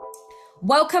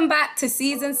Welcome back to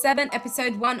season 7,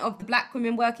 episode 1 of the Black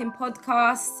Women Working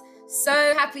podcast. So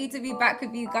happy to be back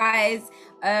with you guys.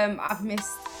 I've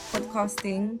missed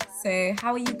podcasting. So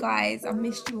how are you guys? I've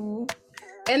missed you all.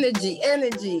 Energy.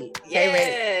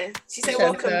 Yeah. She said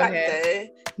welcome back though.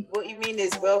 What you mean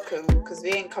is welcome, because we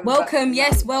ain't come back. Welcome.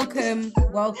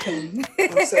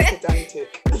 I'm so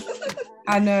pedantic.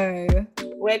 I know.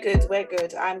 We're good.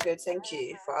 I'm good. Thank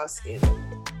you for asking.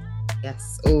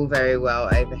 Yes, all very well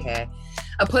over here.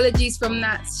 Apologies from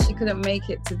Nats. She couldn't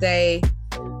make it today,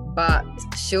 but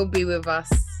she'll be with us.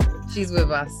 She's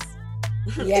with us.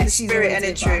 Yeah, in spirit and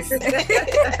in truth.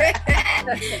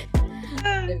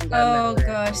 Oh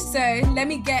gosh. So let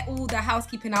me get all the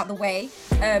housekeeping out the way.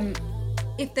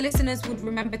 If the listeners would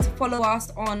remember to follow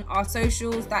us on our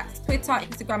socials, that's Twitter,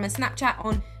 Instagram and Snapchat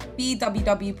on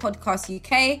BWW Podcast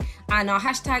UK, and our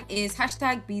hashtag is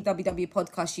hashtag BWW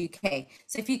Podcast UK.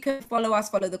 So if you could follow us,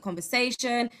 follow the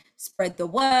conversation, spread the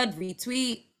word,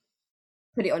 retweet,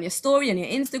 put it on your story on your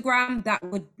Instagram, that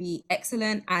would be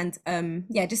excellent. And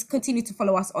just continue to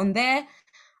follow us on there.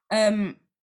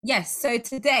 So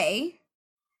today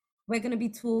we're going to be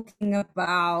talking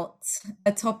about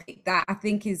a topic that I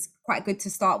think is quite good to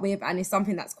start with, and is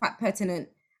something that's quite pertinent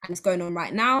and it's going on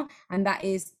right now, and that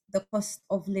is the cost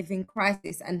of living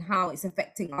crisis and how it's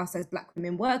affecting us as Black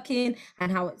women working,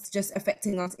 and how it's just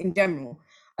affecting us in general.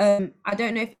 I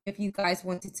don't know if you guys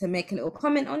wanted to make a little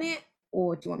comment on it,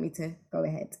 or do you want me to go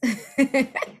ahead?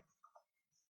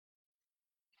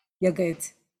 You're good.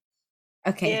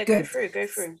 Okay, yeah, good. Go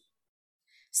through.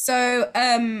 So,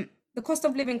 the cost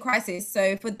of living crisis.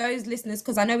 So for those listeners,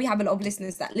 because I know we have a lot of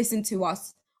listeners that listen to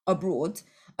us abroad,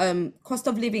 cost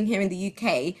of living here in the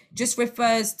UK just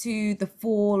refers to the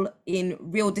fall in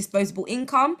real disposable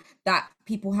income that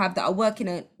people have that are working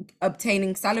and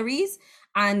obtaining salaries.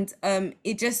 And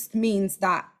it just means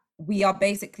that we are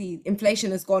basically,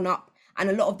 inflation has gone up, and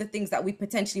a lot of the things that we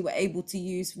potentially were able to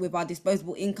use with our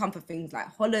disposable income for things like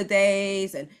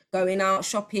holidays and going out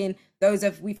shopping,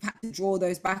 we've had to draw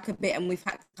those back a bit, and we've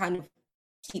had to kind of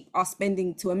keep our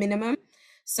spending to a minimum.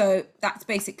 So that's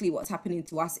basically what's happening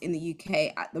to us in the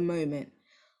UK at the moment.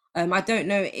 I don't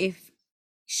know if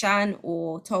Shan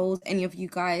or Toles, any of you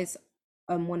guys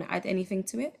want to add anything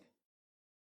to it?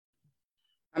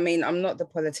 I mean, I'm not the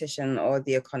politician or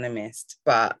the economist,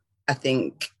 but I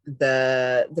think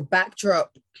the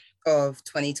backdrop of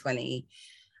 2020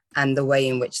 and the way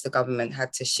in which the government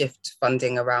had to shift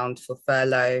funding around for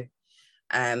furlough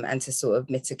and to sort of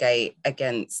mitigate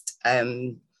against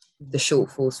the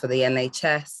shortfalls for the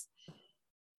NHS.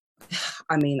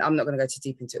 I mean, I'm not going to go too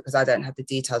deep into it because I don't have the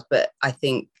details, but I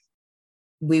think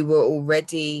we were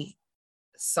already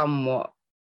somewhat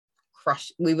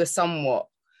crushed. We were somewhat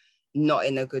not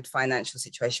in a good financial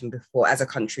situation before, as a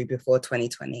country, before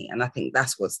 2020. And I think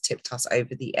that's what's tipped us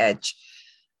over the edge.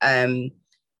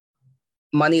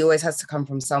 Money always has to come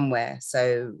from somewhere.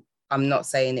 So I'm not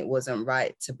saying it wasn't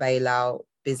right to bail out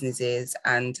businesses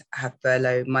and have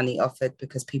furlough money offered,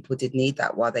 because people did need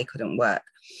that while they couldn't work.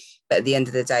 But at the end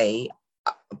of the day,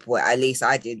 well, at least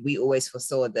I did, we always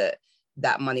foresaw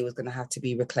that money was going to have to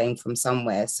be reclaimed from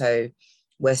somewhere. So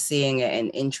we're seeing it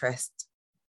in interest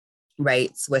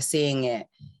rates. We're seeing it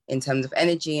in terms of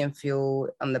energy and fuel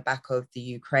on the back of the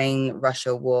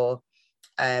Ukraine-Russia war.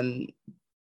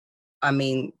 I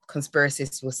mean,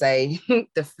 conspiracists will say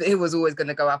it was always going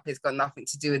to go up. It's got nothing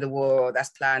to do with the war, or that's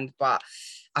planned. But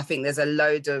I think there's a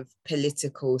load of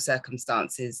political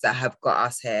circumstances that have got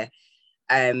us here.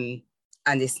 And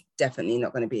it's definitely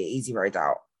not going to be an easy road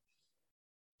out.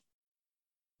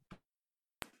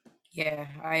 Yeah,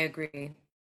 I agree.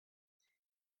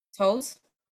 Toles?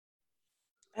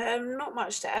 Not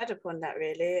much to add upon that,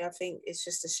 really. I think it's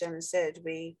just as Shem said,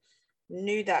 we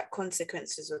knew that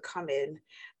consequences were coming,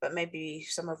 but maybe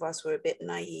some of us were a bit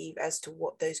naive as to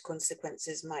what those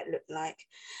consequences might look like.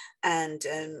 And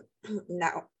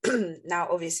now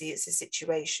obviously it's a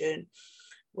situation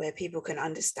where people can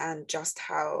understand just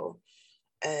how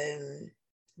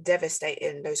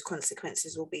devastating those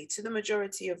consequences will be to the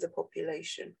majority of the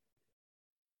population.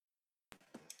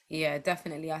 Yeah,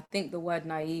 definitely. I think the word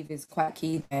naive is quite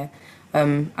key there.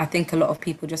 I think a lot of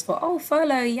people just thought, oh,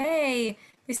 furlough, yay,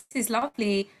 this is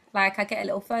lovely. Like, I get a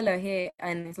little furlough here,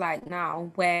 and it's like,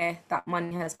 now where that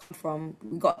money has come from,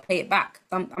 we got to pay it back.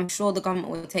 I'm sure the government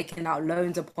were taking out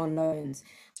loans upon loans,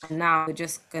 and now we're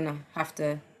just gonna have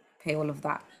to pay all of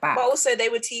that back. But also they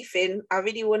were teething. I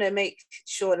really want to make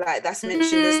sure like that's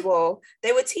mentioned as well.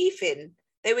 They were teething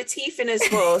as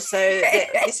well. So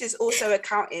this is also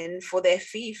accounting for their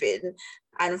thieving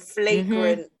and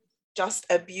flagrant just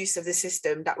abuse of the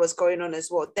system that was going on as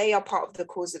well. They are part of the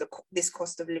cause of this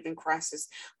cost of living crisis.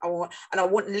 I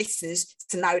want listeners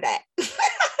to know that.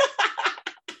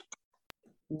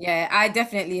 Yeah, I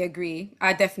definitely agree.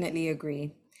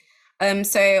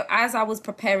 So as I was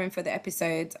preparing for the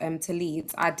episode to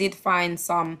lead, I did find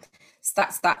some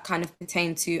stats that kind of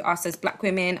pertain to us as Black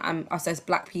women and us as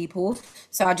Black people.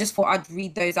 So I just thought I'd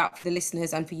read those out for the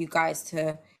listeners and for you guys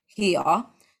to hear.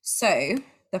 So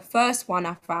the first one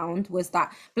I found was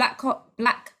that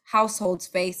Black households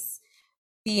face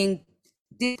being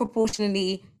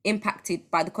disproportionately impacted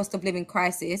by the cost of living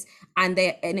crisis, and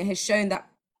it has shown that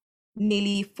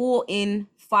nearly 4 in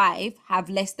 5 have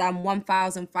less than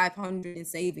 1,500 in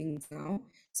savings now.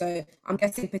 So I'm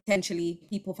guessing potentially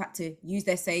people have had to use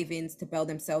their savings to bail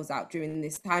themselves out during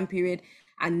this time period,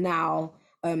 and now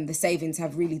the savings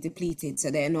have really depleted,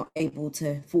 so they're not able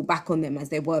to fall back on them as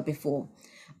they were before.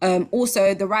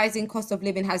 Also, the rising cost of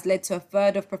living has led to a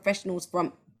third of professionals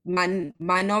from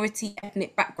minority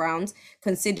ethnic backgrounds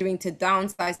considering to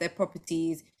downsize their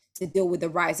properties to deal with the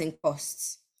rising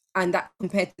costs, and that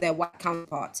compared to their white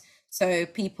counterparts. So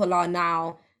people are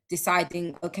now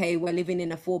deciding, okay, we're living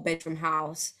in a 4-bedroom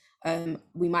house.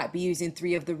 We might be using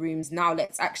 3 of the rooms. Now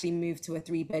let's actually move to a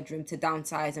 3-bedroom to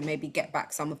downsize and maybe get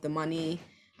back some of the money,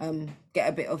 get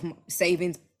a bit of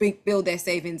savings, build their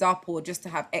savings up, or just to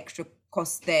have extra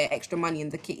costs there, extra money in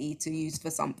the kitty to use for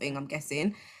something, I'm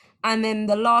guessing. And then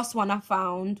the last one I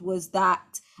found was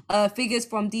that figures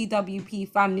from DWP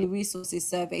Family Resources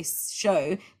Survey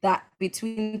show that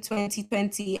between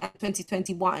 2020 and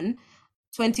 2021,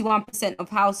 21% of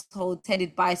households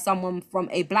headed by someone from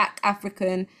a Black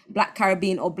African, Black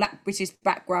Caribbean, or Black British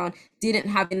background didn't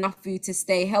have enough food to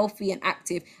stay healthy and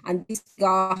active. And this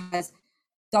figure has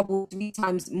doubled 3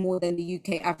 times more than the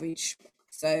UK average.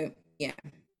 So, yeah.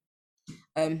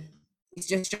 It's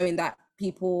just showing that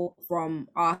people from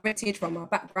our heritage, from our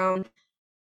background,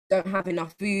 don't have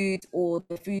enough food, or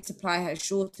the food supply has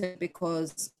shortened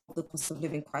because of the cost of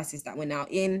living crisis that we're now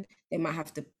in. They might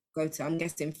have to go to, I'm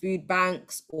guessing, food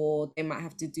banks, or they might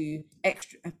have to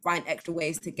find extra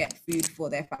ways to get food for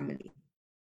their family.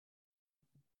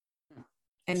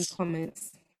 Any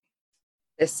comments?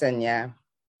 Listen, yeah,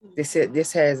 this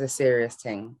here is a serious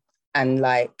thing, and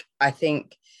like I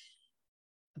think,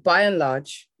 by and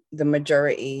large, the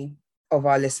majority of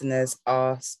our listeners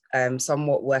are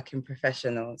somewhat working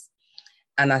professionals,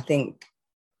 and I think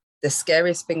the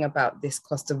scariest thing about this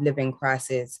cost of living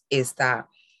crisis is that,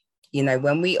 you know,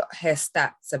 when we hear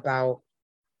stats about,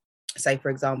 say, for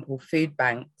example, food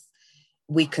banks,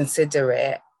 we consider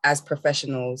it as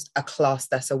professionals a class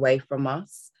that's away from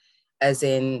us. As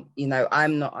in, you know,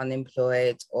 I'm not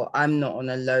unemployed, or I'm not on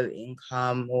a low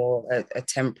income or a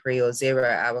temporary or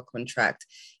 0-hour contract.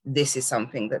 This is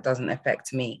something that doesn't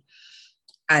affect me.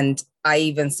 And I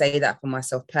even say that for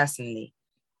myself personally.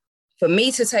 For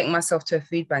me to take myself to a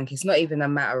food bank, it's not even a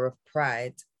matter of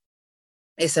pride.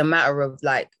 It's a matter of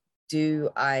like,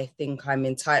 do I think I'm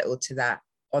entitled to that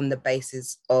on the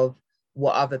basis of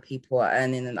what other people are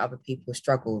earning and other people's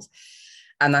struggles?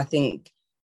 And I think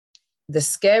the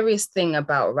scariest thing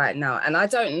about right now, and I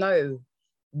don't know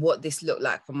what this looked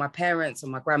like for my parents or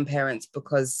my grandparents,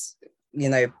 because, you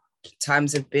know,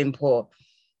 times have been poor,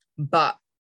 but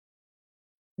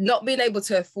not being able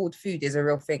to afford food is a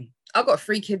real thing. I've got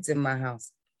 3 kids in my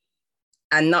house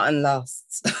and nothing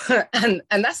lasts. and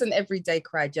that's an everyday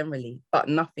cry generally, but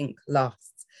nothing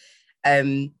lasts.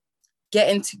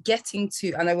 Getting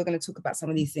to, I know we're going to talk about some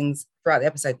of these things throughout the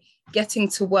episode, getting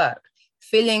to work,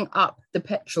 filling up the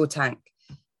petrol tank,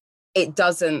 it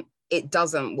doesn't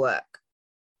work.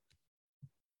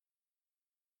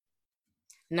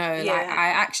 No, Yeah. like I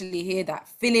actually hear that.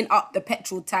 Filling up the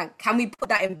petrol tank. Can we put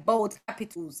that in bold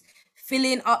capitals?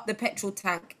 Filling up the petrol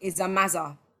tank is a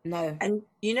mazza. No. And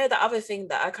you know, the other thing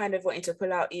that I kind of wanted to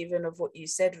pull out even of what you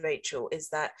said, Rachel, is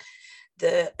that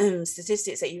the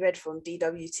statistics that you read from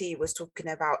DWT was talking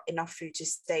about enough food to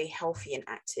stay healthy and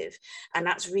active. And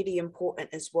that's really important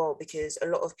as well, because a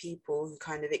lot of people who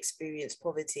kind of experience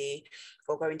poverty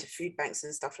or go into food banks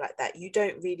and stuff like that, you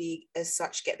don't really as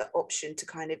such get the option to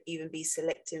kind of even be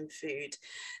selecting food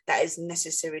that is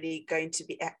necessarily going to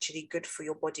be actually good for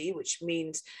your body, which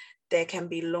means there can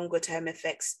be longer term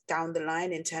effects down the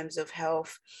line in terms of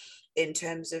health, in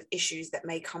terms of issues that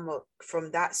may come up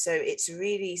from that. So it's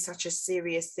really such a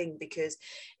serious thing, because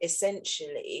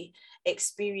essentially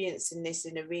experiencing this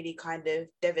in a really kind of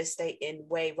devastating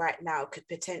way right now could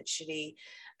potentially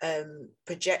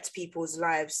project people's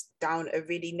lives down a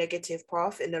really negative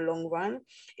path in the long run.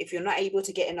 If you're not able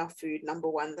to get enough food, number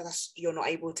one, that's you're not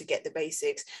able to get the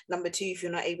basics. Number two, if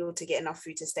you're not able to get enough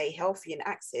food to stay healthy and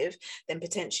active, then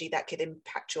potentially that could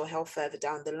impact your health further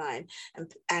down the line.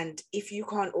 And if you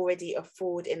can't already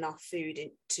afford enough food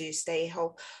to stay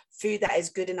healthy, food that is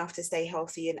good enough to stay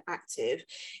healthy and active,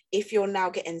 if you're now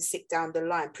getting sick down the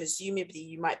line, presumably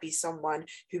you might be someone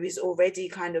who is already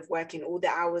kind of working all the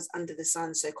hours under the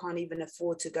sun, so can't even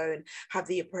afford to go and have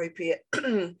the appropriate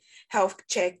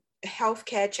healthcare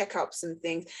checkups and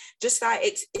things. Just like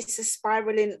it's a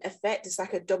spiraling effect. It's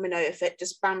like a domino effect,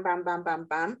 just bam, bam, bam, bam,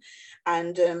 bam.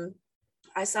 And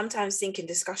I sometimes think in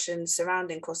discussions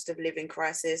surrounding cost of living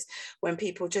crisis, when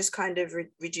people just kind of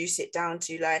reduce it down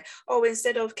to like, oh,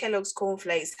 instead of Kellogg's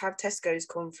cornflakes, have Tesco's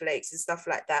cornflakes and stuff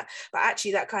like that. But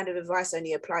actually that kind of advice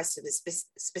only applies to the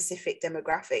specific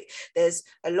demographic. There's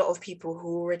a lot of people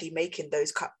who are already making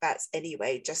those cutbacks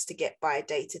anyway, just to get by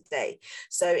day to day.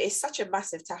 So it's such a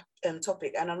massive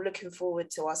topic, and I'm looking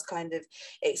forward to us kind of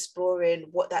exploring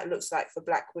what that looks like for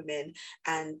Black women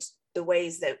and the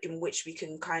ways that in which we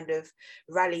can kind of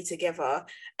rally together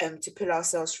to pull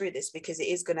ourselves through this, because it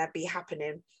is going to be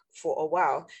happening for a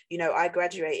while. You know, I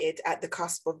graduated at the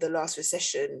cusp of the last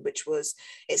recession, which was,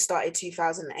 it started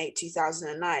 2008,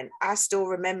 2009. I still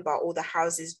remember all the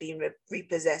houses being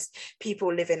repossessed,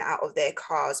 people living out of their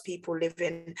cars, people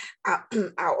living out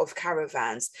of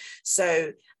caravans.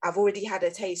 So I've already had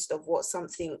a taste of what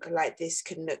something like this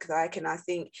can look like. And I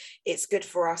think it's good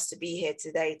for us to be here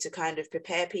today to kind of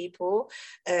prepare people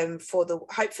for the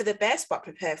hope for the best, but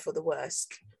prepare for the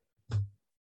worst.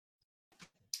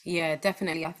 Yeah,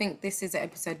 definitely. I think this is an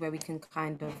episode where we can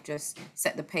kind of just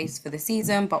set the pace for the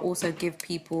season, but also give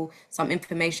people some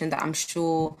information that I'm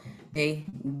sure they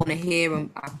want to hear and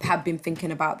have been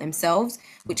thinking about themselves,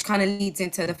 which kind of leads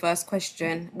into the first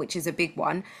question, which is a big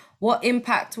one. What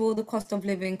impact will the cost of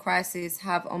living crisis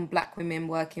have on Black women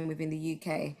working within the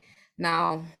UK?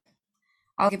 Now,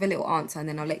 I'll give a little answer and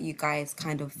then I'll let you guys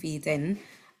kind of feed in.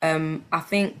 I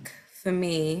think for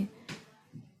me,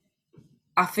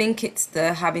 I think it's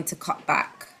the having to cut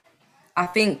back. I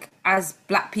think as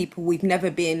Black people, we've never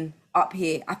been up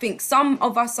here. I think some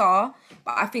of us are,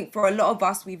 but I think for a lot of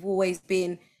us, we've always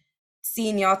been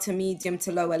senior to medium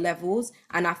to lower levels.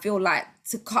 And I feel like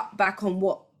to cut back on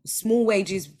what small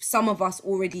wages some of us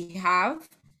already have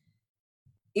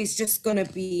is just going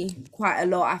to be quite a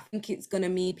lot. I think it's going to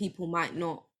mean people might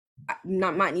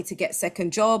need to get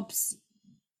second jobs.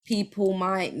 People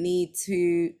might need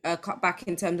to cut back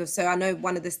in terms of, so I know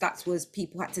one of the stats was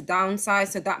people had to downsize,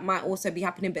 so that might also be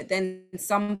happening. But then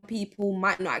some people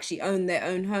might not actually own their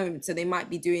own home, so they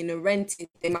might be doing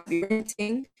they might be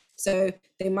renting, so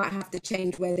they might have to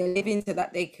change where they're living so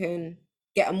that they can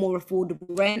get a more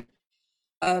affordable rent.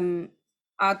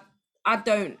 I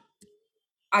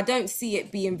don't see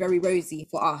it being very rosy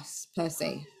for us per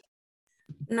se.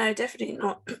 No, definitely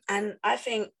not. And I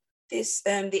think this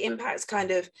the impacts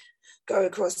kind of go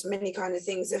across many kind of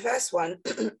things. The first one,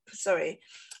 sorry,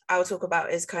 I'll talk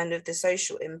about is kind of the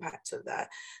social impact of that.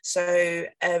 So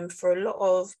for a lot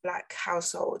of Black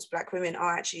households, Black women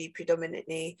are actually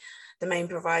predominantly the main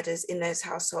providers in those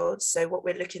households. So what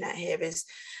we're looking at here is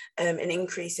an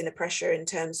increase in the pressure in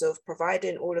terms of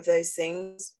providing all of those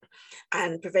things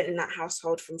and preventing that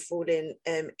household from falling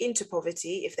into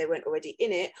poverty if they weren't already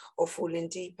in it, or falling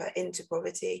deeper into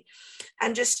poverty,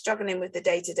 and just struggling with the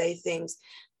day-to-day things.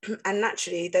 And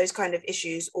naturally, those kind of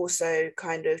issues also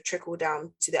kind of trickle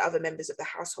down to the other members of the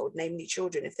household, namely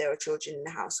children, if there are children in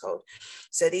the household.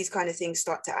 So these kind of things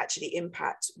start to actually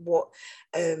impact what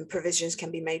provisions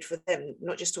can be made for them,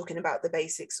 not just talking about the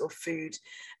basics of food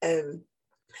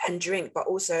and drink, but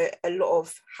also a lot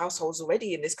of households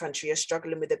already in this country are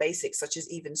struggling with the basics, such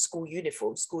as even school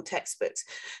uniforms, school textbooks.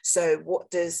 So what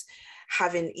does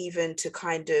having even to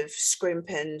kind of scrimp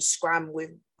and scram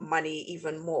with money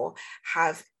even more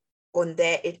have on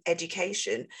their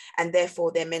education and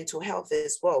therefore their mental health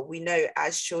as well? We know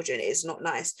as children it is not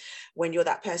nice when you're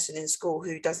that person in school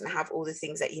who doesn't have all the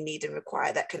things that you need and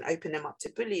require, that can open them up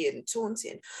to bullying,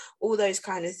 taunting, all those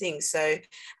kind of things. So,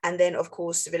 and then of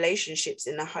course relationships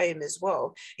in the home as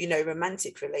well, you know,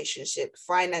 romantic relationship,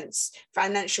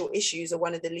 financial issues are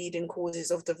one of the leading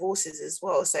causes of divorces as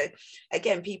well. So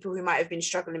again, people who might have been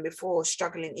struggling before,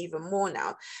 struggling even more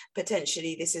now,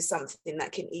 potentially this is something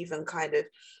that can even kind of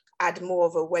add more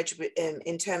of a wedge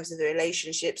in terms of the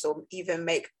relationships, or even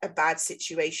make a bad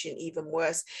situation even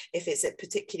worse if it's a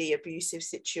particularly abusive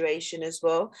situation as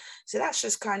well. So that's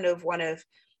just kind of one of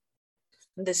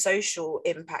the social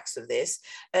impacts of this.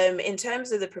 In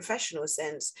terms of the professional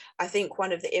sense, I think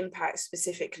one of the impacts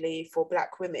specifically for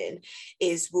Black women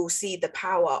is we'll see the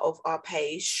power of our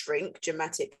pay shrink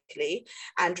dramatically.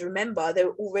 And remember,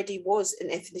 there already was an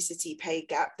ethnicity pay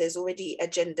gap, there's already a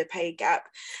gender pay gap,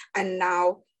 and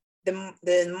now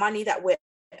the money that we're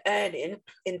earning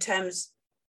in terms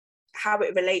how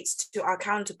it relates to our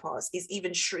counterparts is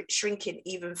even shrinking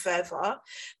even further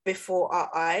before our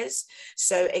eyes.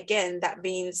 So again, that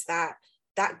means that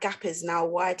that gap is now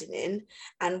widening.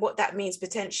 And what that means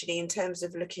potentially in terms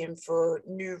of looking for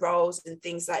new roles and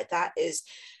things like that is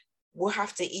we'll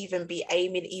have to even be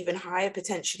aiming even higher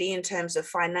potentially in terms of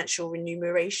financial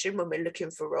remuneration when we're looking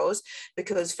for roles,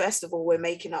 because first of all, we're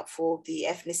making up for the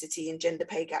ethnicity and gender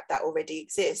pay gap that already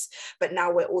exists, but now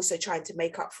we're also trying to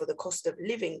make up for the cost of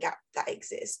living gap that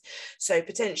exists. So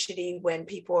potentially when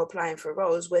people are applying for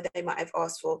roles where they might have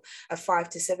asked for a 5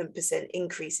 to 7%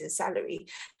 increase in salary,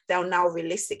 they'll now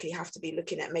realistically have to be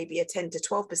looking at maybe a 10 to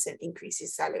 12% increase in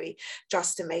salary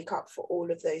just to make up for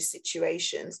all of those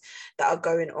situations that are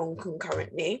going on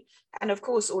concurrently. And of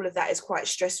course, all of that is quite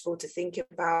stressful to think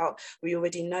about. We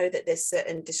already know that there's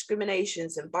certain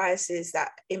discriminations and biases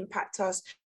that impact us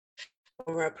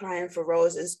when we're applying for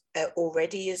roles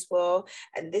already as well.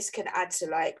 And this can add to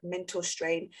like mental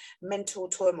strain, mental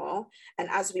turmoil. And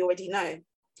as we already know,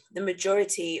 the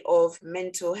majority of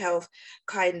mental health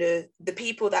kind of the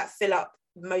people that fill up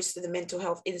most of the mental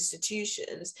health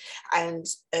institutions and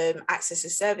access to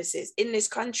services in this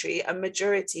country are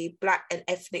majority Black and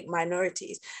ethnic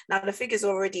minorities. Now the figures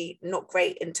are already not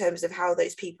great in terms of how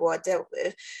those people are dealt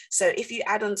with. So if you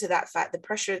add on to that fact, the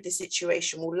pressure of the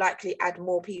situation will likely add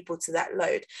more people to that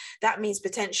load. That means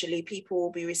potentially people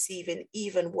will be receiving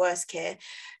even worse care.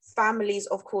 Families,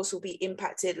 of course, will be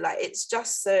impacted. Like it's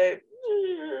just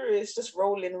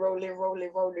rolling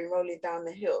down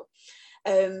the hill.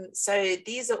 So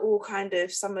these are all kind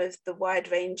of some of the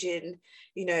wide-ranging,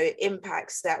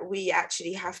 impacts that we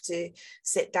actually have to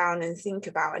sit down and think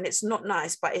about. And it's not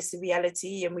nice, but it's the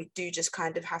reality, and we do just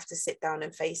kind of have to sit down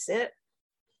and face it.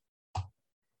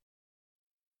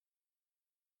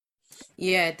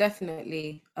 Yeah,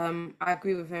 definitely. I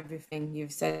agree with everything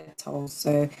you've said, Tol.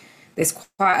 So there's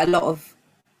quite a lot of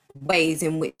ways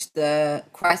in which the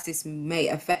crisis may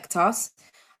affect us.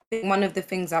 I think one of the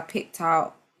things I picked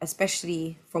out,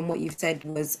 especially from what you've said,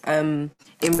 was in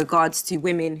regards to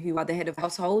women who are the head of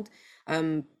household.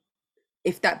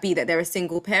 If that be that they're a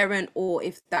single parent, or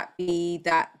if that be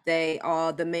that they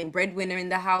are the main breadwinner in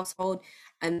the household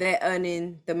and they're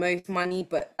earning the most money,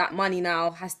 but that money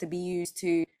now has to be used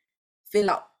to fill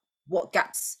up what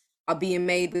gaps are being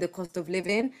made with the cost of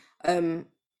living.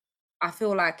 I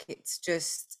feel like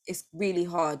it's really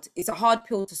hard. It's a hard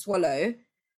pill to swallow.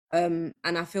 And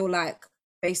I feel like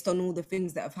based on all the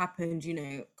things that have happened,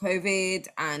 COVID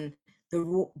and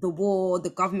the war, the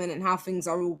government and how things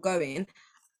are all going,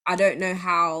 I don't know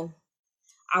how.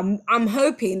 I'm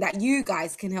hoping that you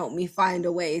guys can help me find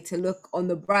a way to look on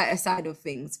the brighter side of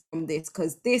things from this,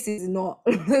 because this is not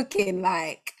looking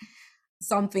like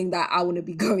something that I want to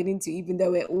be going into, even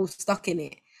though we're all stuck in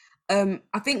it.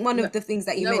 I think one of the things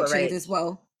that you mentioned as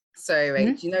well. Sorry,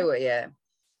 Rach, you know what? Yeah,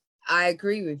 I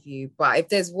agree with you. But if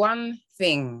there's one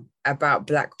thing about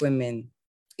Black women,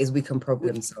 is we can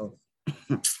problem solve.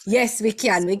 Yes, we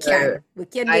can. We can.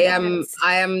 I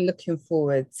am looking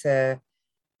forward to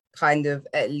kind of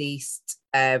at least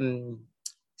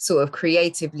sort of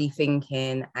creatively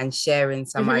thinking and sharing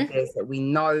some ideas that we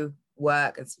know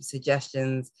work and some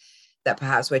suggestions that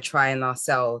perhaps we're trying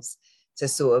ourselves to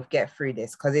sort of get through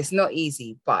this, because it's not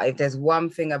easy. But if there's one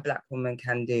thing a Black woman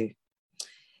can do,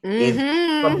 is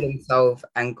problem solve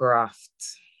and graft.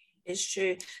 It's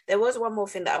true. There was one more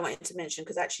thing that I wanted to mention,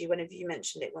 because actually one of you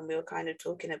mentioned it when we were kind of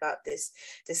talking about this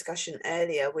discussion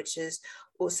earlier, which is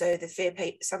also the fear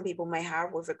some people may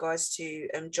have with regards to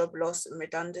job loss and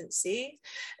redundancy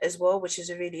as well, which is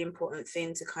a really important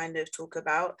thing to kind of talk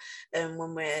about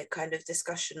when we're kind of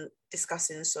discussing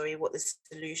what the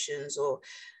solutions or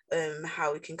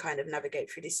how we can kind of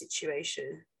navigate through this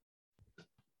situation.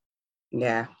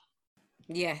 Yeah.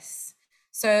 Yes.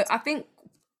 So I think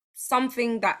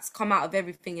something that's come out of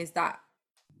everything is that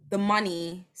the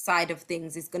money side of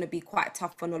things is going to be quite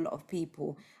tough on a lot of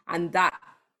people, and that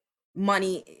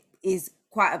money is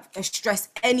quite a stress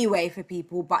anyway for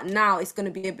people, but now it's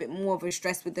going to be a bit more of a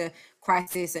stress with the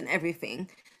crisis and everything.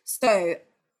 So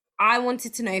I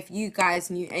wanted to know if you guys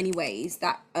knew any ways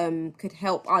that could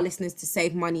help our listeners to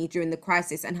save money during the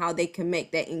crisis, and how they can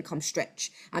make their income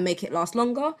stretch and make it last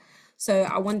longer. So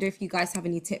I wonder if you guys have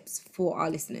any tips for our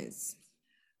listeners.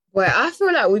 Well, I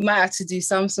feel like we might have to do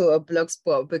some sort of blog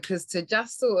spot, because to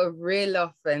just sort of reel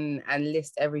off and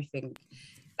list everything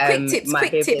might be quick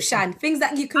a bit. tips, Shan. Things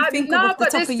that you can think of No, off the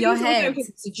but top there's of your things that we don't head.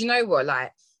 think. So do you know what?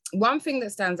 Like, one thing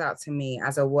that stands out to me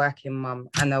as a working mum,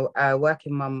 and a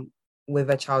working mum with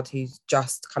a child who's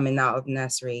just coming out of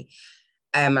nursery.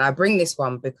 And I bring this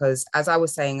one because, as I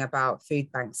was saying about food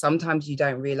banks, sometimes you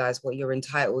don't realize what you're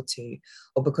entitled to,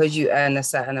 or because you earn a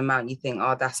certain amount, you think,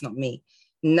 oh, that's not me.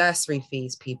 Nursery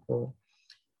fees, people.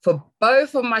 For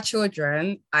both of my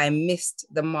children, I missed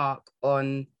the mark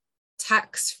on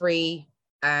tax-free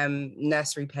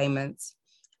nursery payments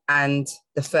and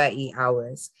the 30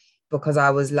 hours, because I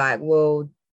was like, well,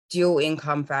 dual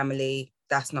income family,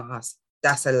 that's not us.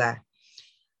 That's a lie.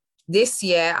 This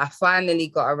year, I finally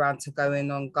got around to going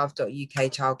on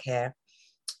gov.uk childcare,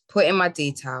 put in my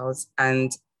details,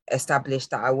 and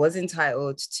established that I was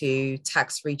entitled to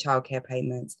tax-free childcare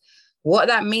payments. What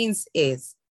that means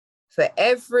is, for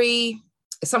every,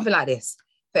 something like this,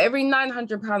 for every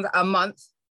 £900 a month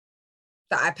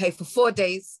that I pay for 4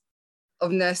 days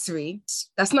of nursery,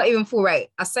 that's not even full rate.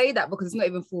 I say that because it's not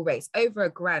even full rate. It's over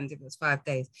 £1,000 if it was 5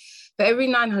 days. For every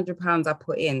 £900 I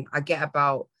put in, I get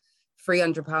about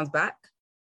 £300 back.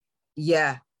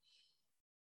 Yeah.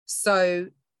 So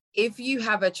if you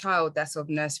have a child that's of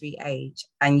nursery age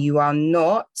and you have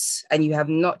not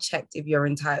checked if you're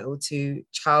entitled to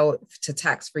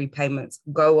tax-free payments,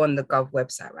 go on the Gov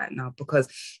website right now, because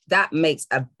that makes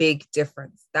a big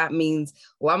difference. That means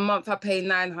 1 month I pay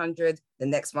 900, the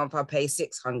next month I pay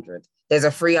 600. There's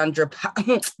a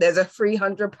 £300 there's a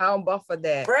 £300 buffer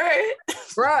there.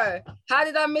 Bro, how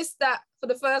did I miss that for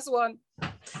the first one?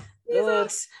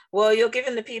 Lord, well, you're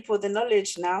giving the people the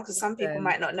knowledge now, because some people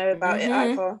might not know about it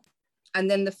either. And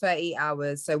then the 30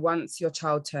 hours. So once your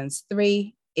child turns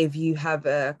 3, if you have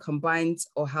a combined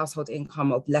or household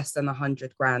income of less than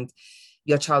 100 grand,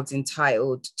 your child's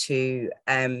entitled to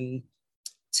 30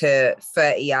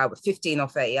 hours, 15 or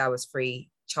 30 hours free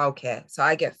childcare. So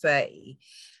I get 30.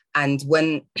 And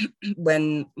when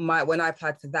I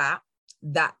applied for that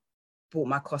brought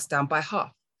my cost down by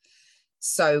half.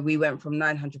 So we went from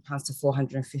 £900 to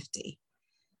 £450.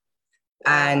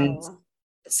 Wow. And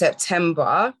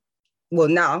September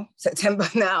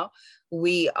now,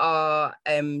 we are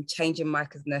changing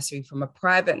Micah's nursery from a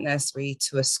private nursery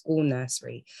to a school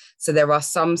nursery. So there are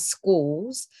some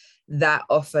schools that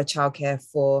offer childcare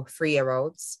for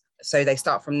 3-year-olds. So they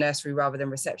start from nursery rather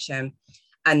than reception.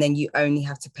 And then you only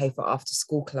have to pay for after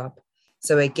school club.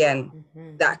 So again,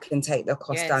 that can take the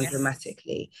cost down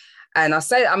dramatically. And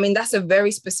that's a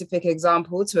very specific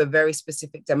example to a very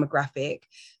specific demographic,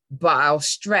 but I'll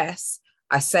stress,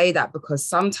 I say that because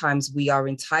sometimes we are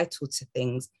entitled to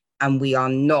things and we are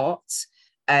not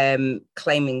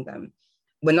claiming them.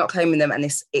 We're not claiming them,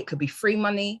 and it could be free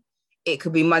money. It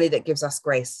could be money that gives us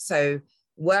grace. So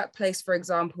workplace, for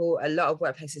example, a lot of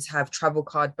workplaces have travel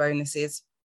card bonuses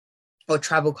or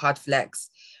travel card flex.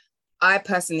 I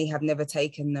personally have never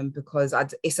taken them because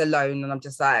it's a loan, and I'm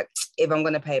just like, if I'm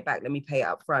going to pay it back, let me pay it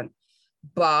up front.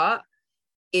 But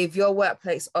if your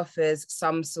workplace offers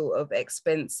some sort of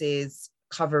expenses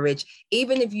coverage,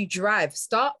 even if you drive,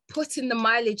 start putting the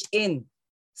mileage in.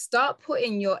 Start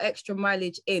putting your extra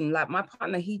mileage in. Like my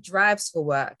partner, he drives for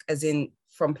work, as in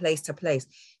from place to place.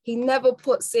 He never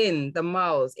puts in the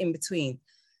miles in between.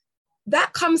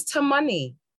 That comes to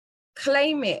money.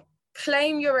 Claim it.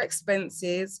 Claim your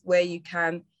expenses where you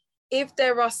can. If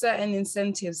there are certain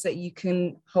incentives that you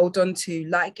can hold on to,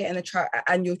 like getting an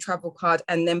annual travel card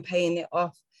and then paying it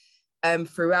off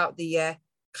throughout the year,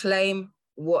 claim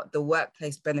what the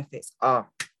workplace benefits are.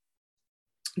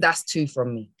 That's 2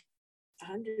 from me.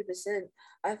 100%.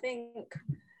 I think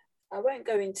I won't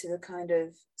go into the kind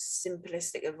of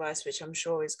simplistic advice, which I'm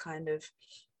sure is kind of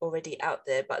already out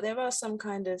there, but there are some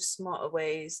kind of smarter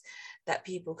ways that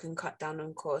people can cut down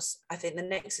on costs. I think the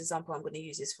next example I'm going to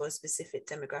use is for a specific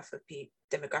demographic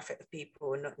of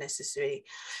people, and not necessarily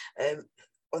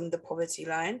on the poverty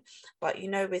line, but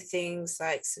with things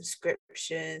like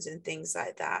subscriptions and things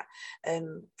like that,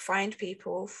 find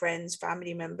people, friends,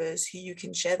 family members who you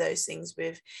can share those things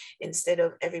with, instead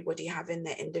of everybody having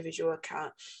their individual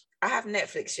account. I have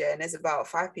Netflix, and there's about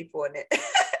 5 people on it.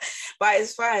 But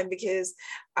it's fine because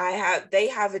they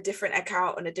have a different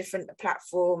account on a different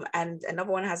platform, and another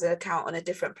one has an account on a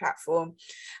different platform.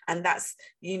 And that's,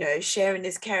 sharing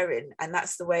is caring. And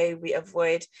that's the way we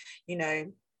avoid,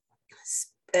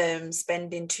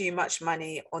 spending too much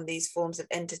money on these forms of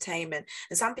entertainment.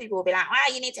 And some people will be like,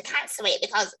 well, you need to cancel it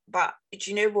but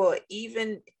you know what,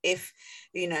 even if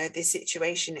this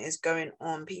situation is going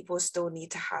on, people still need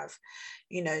to have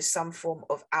you know, some form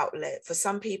of outlet. For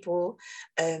some people,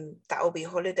 that will be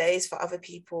holidays. For other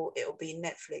people, it will be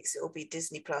Netflix, it will be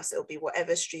Disney Plus, it will be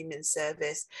whatever streaming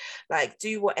service. Like,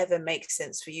 do whatever makes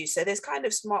sense for you. So there's kind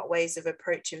of smart ways of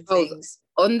approaching things.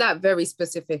 On that very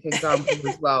specific example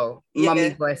as well, mummy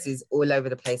voices all over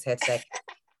the place here today.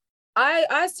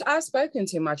 I've spoken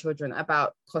to my children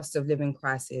about cost of living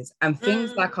crisis and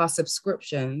things like our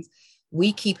subscriptions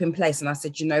we keep in place. And I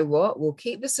said, you know what? We'll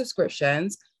keep the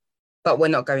subscriptions, but we're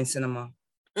not going cinema.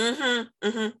 So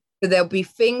there'll be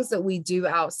things that we do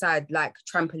outside, like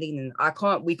trampolining.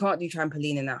 We can't do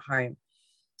trampolining at home.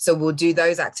 So we'll do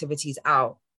those activities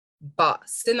out. But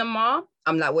cinema,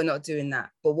 I'm like, we're not doing that.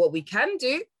 But what we can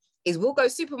do is we'll go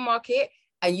supermarket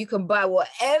and you can buy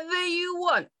whatever you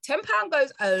want. £10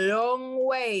 goes a long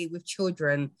way with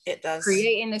children. It does.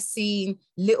 Creating a scene,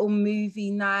 little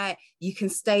movie night. You can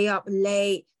stay up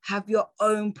late, have your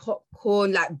own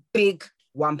popcorn, like big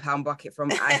 £1 bucket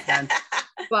from Iceland.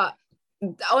 But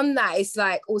on that, it's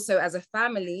like also as a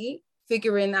family,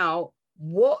 figuring out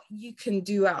what you can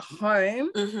do at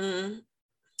home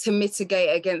to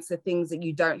mitigate against the things that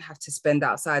you don't have to spend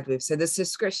outside with. So the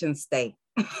subscriptions stay.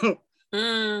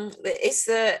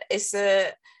 It's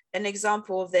an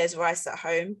example of there's rice at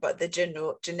home, but the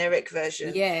generic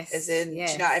version. Yes. As in, do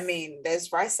you know what I mean?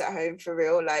 There's rice at home for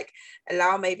real. Like,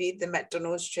 allow maybe the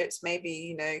McDonald's trips, maybe,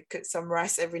 you know, cook some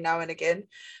rice every now and again,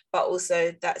 but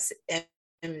also that's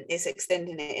it's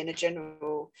extending it in a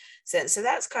general sense. So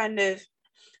that's kind of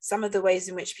some of the ways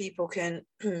in which people can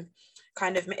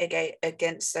kind of mitigate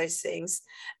against those things.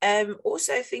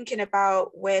 Also thinking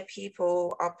about where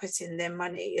people are putting their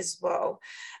money as well.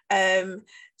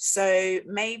 So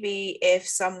maybe if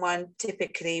someone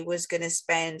typically was going to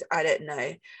spend, I don't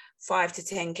know, 5 to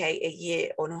 10K a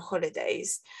year on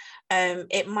holidays,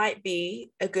 it might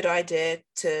be a good idea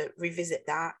to revisit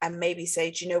that and maybe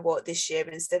say, do you know what, this year,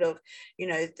 instead of, you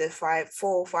know, the 4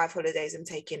 or 5 holidays I'm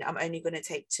taking, I'm only going to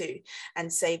take 2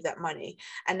 and save that money.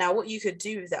 And now what you could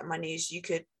do with that money is you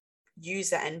could use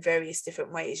that in various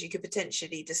different ways. You could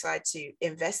potentially decide to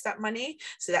invest that money.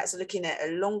 So that's looking at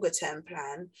a longer term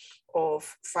plan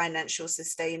of financial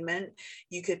sustainment.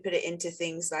 You could put it into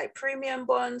things like premium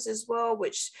bonds as well,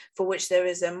 for which there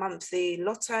is a monthly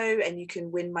lotto and you can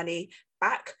win money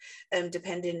back,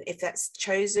 depending if that's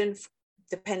chosen,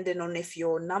 depending on if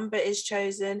your number is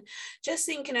chosen. Just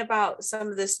thinking about some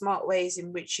of the smart ways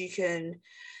in which you can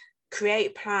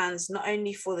create plans not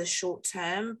only for the short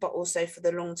term but also for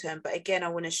the long term. But again, I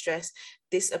want to stress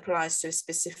this applies to a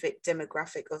specific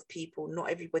demographic of people. Not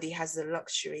everybody has the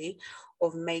luxury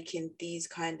of making these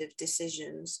kind of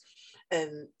decisions.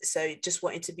 So just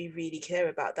wanting to be really clear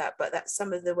about that. But that's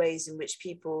some of the ways in which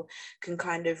people can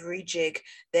kind of rejig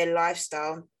their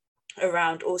lifestyle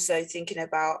around also thinking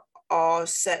about, are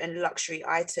certain luxury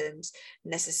items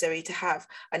necessary to have?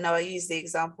 I know I used the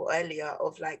example earlier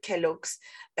of like Kellogg's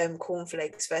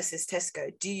cornflakes versus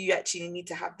Tesco. Do you actually need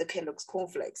to have the Kellogg's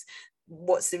cornflakes?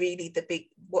 What's really the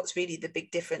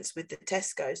big difference with the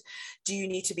Tesco's? Do you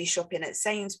need to be shopping at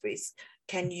Sainsbury's?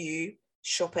 Can you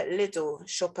shop at Lidl,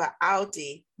 shop at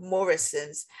Aldi,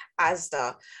 Morrison's,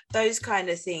 Asda, those kind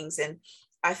of things? And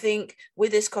I think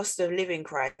with this cost of living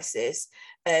crisis,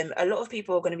 a lot of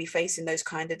people are going to be facing those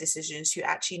kind of decisions who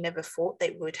actually never thought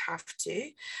they would have to.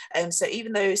 So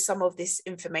even though some of this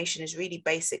information is really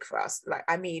basic for us, like,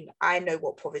 I mean, I know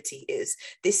what poverty is.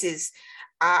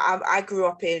 I grew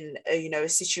up in a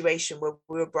situation where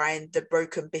we were buying the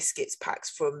broken biscuits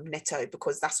packs from Netto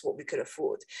because that's what we could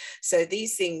afford. So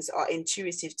these things are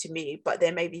intuitive to me, but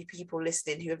there may be people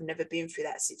listening who have never been through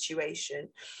that situation.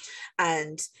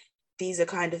 And these are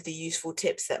kind of the useful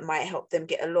tips that might help them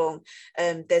get along.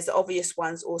 There's obvious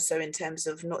ones also in terms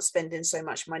of not spending so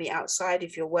much money outside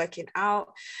if you're working out,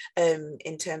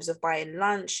 in terms of buying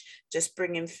lunch, just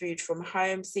bringing food from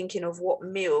home, thinking of what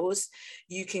meals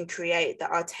you can create that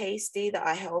are tasty, that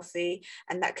are healthy,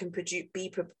 and that can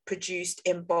be produced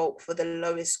in bulk for the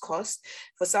lowest cost.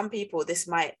 For some people, this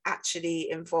might actually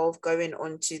involve going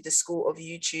onto the school of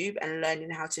YouTube and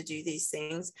learning how to do these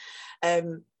things.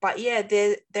 But yeah,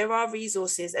 there are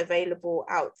resources available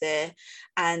out there,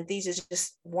 and these are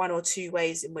just 1 or 2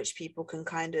 ways in which people can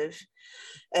kind of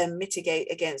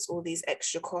mitigate against all these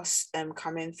extra costs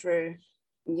coming through.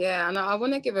 Yeah, and I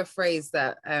want to give a phrase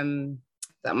that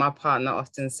that my partner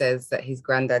often says that his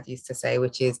granddad used to say,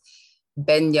 which is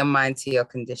bend your mind to your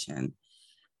condition.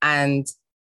 And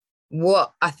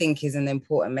what I think is an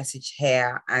important message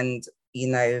here, and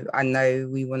I know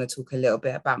we want to talk a little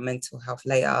bit about mental health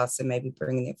later, so maybe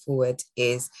bringing it forward,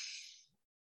 is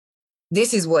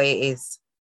this is what it is.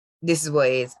 This is what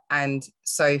it is. And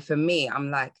so for me,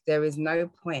 I'm like, there is no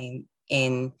point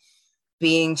in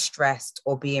being stressed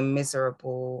or being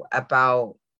miserable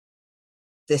about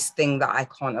this thing that I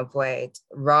can't avoid.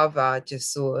 Rather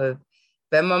just sort of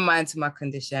bear my mind to my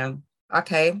condition.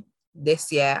 Okay,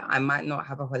 this year I might not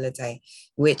have a holiday,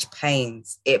 which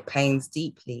pains. It pains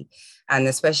deeply. And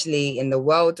especially in the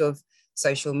world of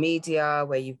social media,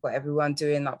 where you've got everyone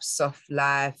doing up soft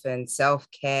life and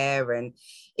self-care, and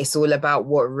it's all about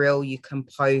what reel you can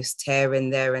post here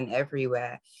and there and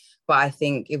everywhere. But I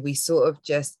think if we sort of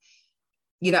just,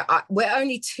 we're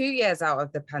only 2 years out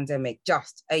of the pandemic,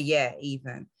 just a year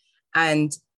even.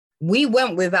 And we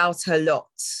went without a lot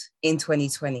in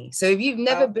 2020. So if you've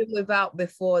never been without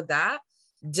before that,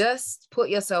 just put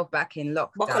yourself back in lockdown.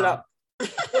 Buckle up.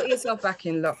 Put yourself back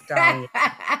in lockdown.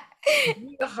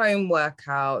 Do your home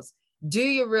workouts, do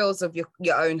your reels of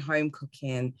your own home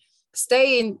cooking,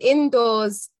 stay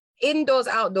indoors.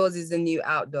 Outdoors is the new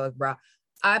outdoors, bruh.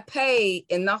 I pay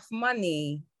enough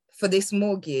money for this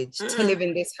mortgage to live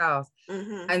in this house.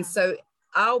 And so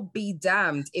I'll be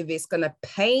damned if it's going to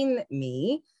pain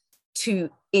me to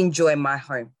enjoy my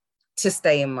home, to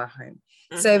stay in my home.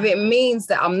 So if it means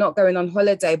that I'm not going on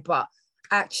holiday, but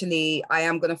actually I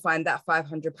am going to find that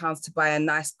 £500 to buy a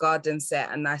nice garden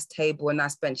set, a nice table, a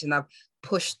nice bench, and I've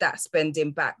pushed that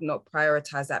spending back, not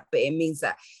prioritize that. But it means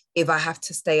that if I have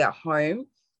to stay at home,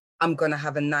 I'm going to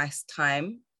have a nice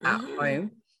time at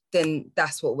home, then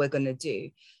that's what we're going to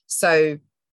do. So,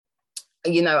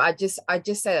 I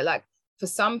just say that, like, for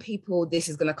some people, this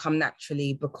is going to come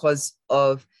naturally because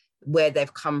of where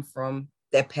they've come from,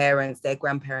 their parents, their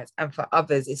grandparents. And for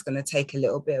others, it's going to take a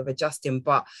little bit of adjusting.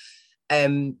 But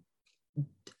don't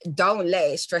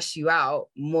let it stress you out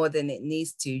more than it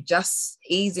needs to. Just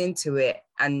ease into it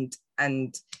and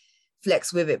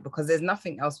flex with it, because there's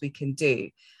nothing else we can do.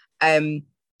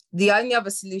 The only other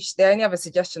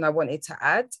suggestion I wanted to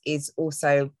add is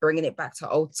also bringing it back to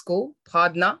old school,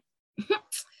 partner.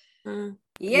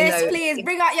 Yes, please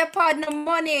bring out your partner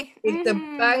money. If the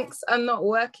banks are not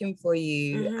working for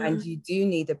you and you do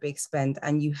need a big spend,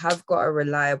 and you have got a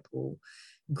reliable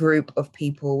group of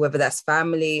people, whether that's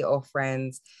family or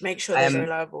friends, make sure they're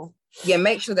reliable. Yeah,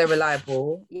 make sure they're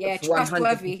reliable. Yeah,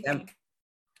 trustworthy.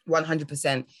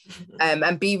 100%.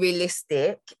 And be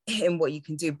realistic in what you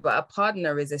can do. But a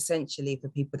partner is essentially, for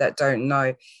people that don't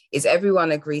know, is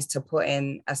everyone agrees to put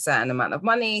in a certain amount of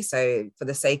money. So for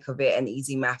the sake of it and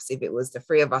easy maths, if it was the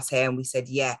three of us here and we said,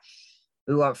 yeah,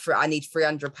 I need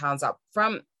 £300 up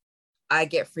front, I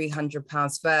get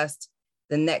 £300 first.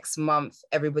 The next month,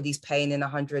 everybody's paying in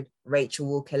 100. Rachel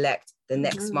will collect. The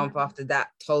next month after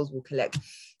that, Tolls will collect.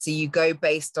 So you go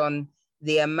based on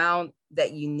the amount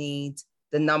that you need,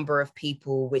 the number of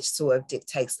people, which sort of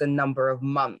dictates the number of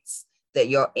months that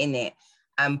you're in it.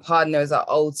 And partners are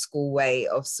old school way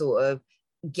of sort of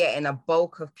getting a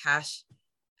bulk of cash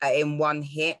in one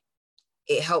hit.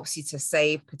 It helps you to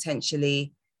save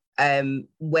potentially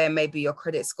where maybe your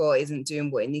credit score isn't doing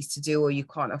what it needs to do, or you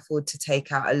can't afford to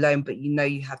take out a loan, but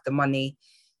you have the money.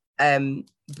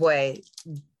 Boy,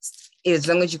 as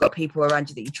long as you've got people around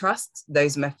you that you trust,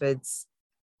 those methods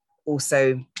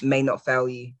also may not fail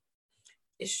you.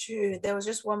 It's true. There was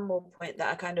just one more point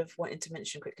that I kind of wanted to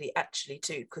mention quickly, actually,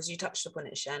 too, because you touched upon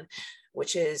it, Shan,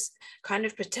 which is kind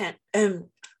of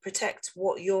protect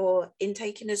what you're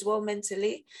intaking as well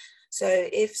mentally. So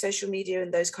if social media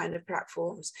and those kind of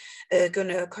platforms are going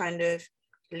to kind of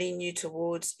lean you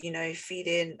towards,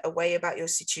 feeding away about your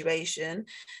situation,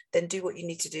 then do what you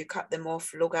need to do, cut them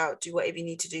off, log out, do whatever you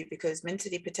need to do, because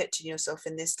mentally protecting yourself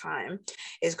in this time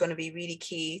is going to be really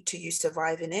key to you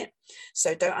surviving it.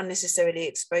 So don't unnecessarily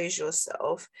expose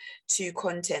yourself to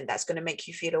content that's going to make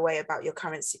you feel away about your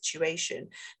current situation,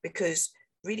 because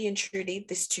really and truly,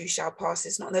 this too shall pass.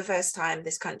 It's not the first time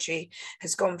this country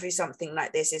has gone through something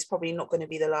like this. It's probably not going to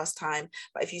be the last time.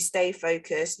 But if you stay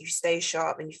focused, you stay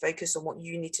sharp, and you focus on what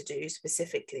you need to do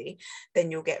specifically,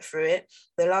 then you'll get through it.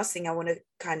 The last thing I want to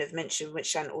kind of mention, which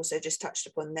Shan also just touched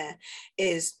upon there,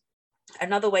 is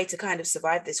another way to kind of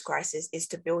survive this crisis is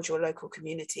to build your local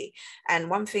community. And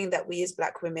one thing that we as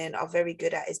Black women are very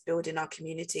good at is building our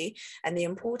community. And the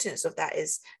importance of that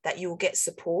is that you will get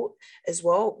support as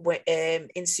well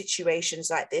in situations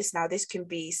like this. Now, this can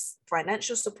be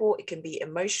financial support, it can be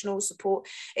emotional support,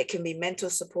 it can be mental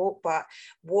support. But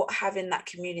what having that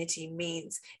community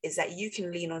means is that you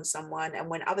can lean on someone, and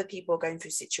when other people are going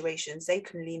through situations, they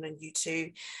can lean on you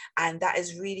too. And that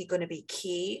is really going to be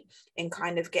key in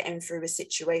kind of getting through a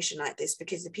situation like this,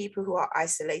 because the people who are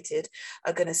isolated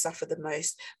are going to suffer the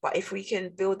most. But if we can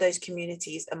build those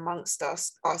communities amongst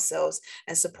ourselves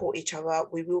and support each other,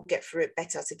 we will get through it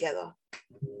better together.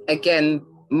 Again,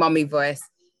 mummy voice.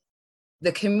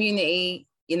 The community,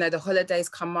 you know, the holidays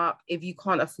come up. If you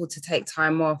can't afford to take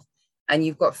time off and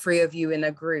you've got 3 of you in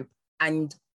a group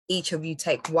and each of you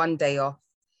take 1 day off,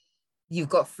 you've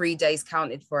got 3 days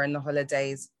counted for in the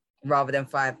holidays rather than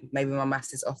 5. Maybe my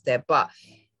maths is off there, but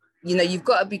you know, you've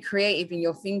got to be creative in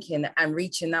your thinking and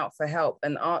reaching out for help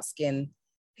and asking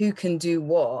who can do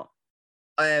what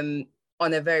on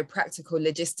a very practical,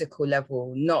 logistical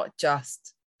level, not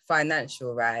just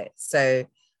financial, right? So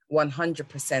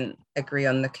 100% agree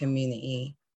on the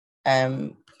community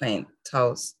point,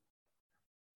 Toles.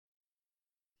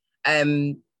 But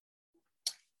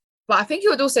I think it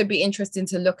would also be interesting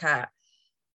to look at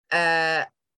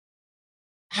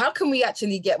how can we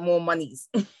actually get more monies?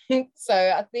 So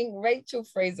I think Rachel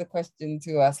phrased a question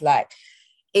to us like,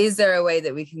 is there a way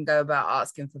that we can go about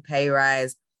asking for pay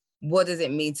rise? What does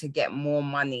it mean to get more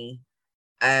money?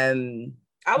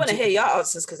 I want to hear your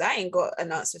answers because I ain't got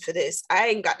an answer for this. I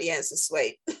ain't got the answers,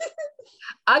 wait.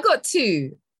 I got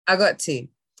two.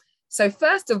 So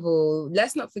first of all,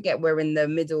 let's not forget we're in the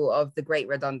middle of the Great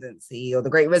Redundancy or the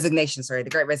Great Resignation, sorry, the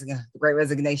Great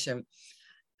Resignation.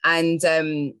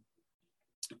 And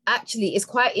actually, it's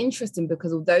quite interesting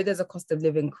because although there's a cost of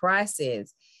living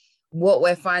crisis, what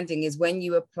we're finding is when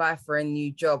you apply for a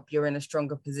new job, you're in a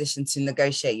stronger position to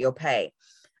negotiate your pay.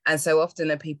 And so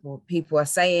often people are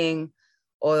saying,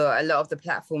 or a lot of the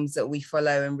platforms that we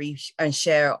follow and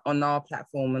share on our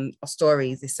platform and our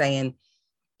stories is saying,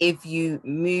 if you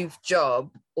move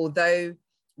job, although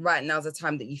right now is a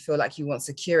time that you feel like you want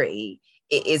security,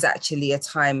 it is actually a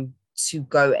time to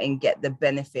go and get the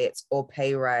benefits or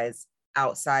pay rise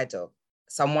outside of.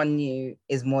 Someone new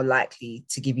is more likely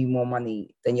to give you more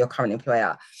money than your current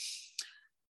employer.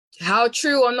 How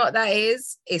true or not that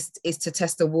is to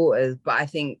test the waters. But I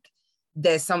think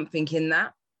there's something in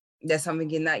that.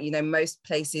 You know, most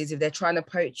places, if they're trying to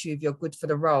poach you, if you're good for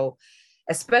the role,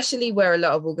 especially where a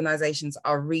lot of organizations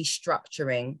are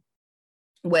restructuring,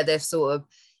 where they've sort of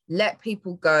let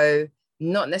people go,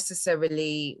 not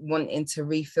necessarily wanting to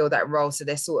refill that role. So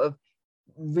they're sort of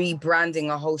rebranding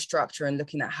a whole structure and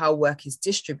looking at how work is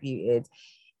distributed.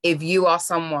 If you are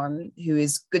someone who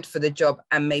is good for the job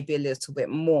and maybe a little bit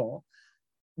more,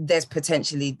 there's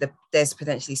potentially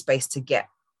space to get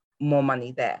more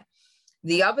money there.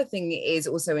 The other thing is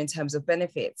also in terms of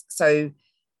benefits. So,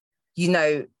 you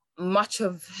know, much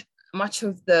of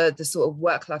the sort of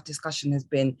work-life discussion has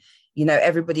been, you know,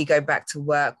 everybody go back to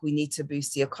work. We need to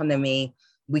boost the economy.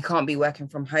 We can't be working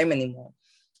from home anymore.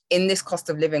 In this cost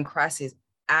of living crisis,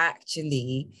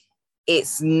 actually,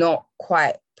 it's not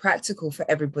quite practical for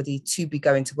everybody to be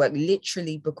going to work,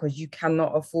 literally because you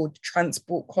cannot afford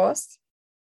transport costs.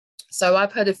 So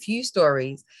I've heard a few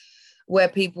stories where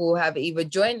people have either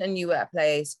joined a new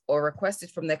workplace or requested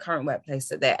from their current workplace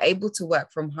that they're able to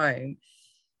work from home,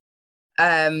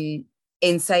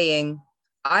 in saying,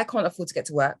 I can't afford to get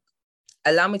to work,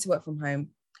 allow me to work from home,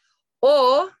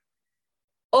 or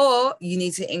you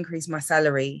need to increase my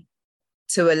salary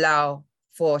to allow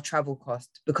for travel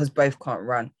cost, because both can't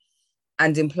run.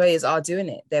 And employers are doing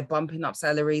it. They're bumping up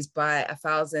salaries by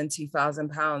 £1,000,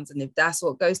 £2,000. And if that's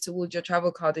what goes towards your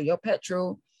travel card or your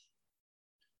petrol,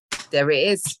 there it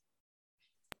is.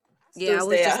 Yeah, I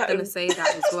was just going to say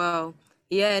that as well.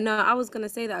 Yeah, no, I was going to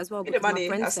say that as well. Because money,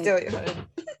 my friend said, at home.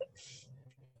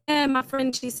 Yeah, my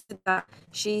friend, she said that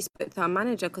she spoke to her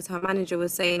manager because her manager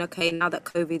was saying, okay, now that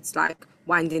COVID's like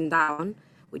winding down,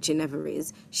 which it never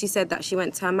is, she said that she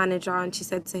went to her manager and she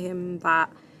said to him that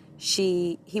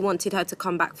he wanted her to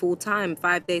come back full time,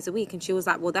 5 days a week. And she was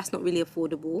like, well, that's not really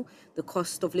affordable. The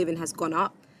cost of living has gone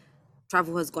up.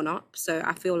 Travel has gone up. So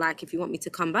I feel like if you want me to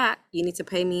come back, you need to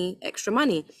pay me extra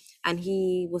money. And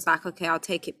he was like, okay, I'll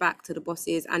take it back to the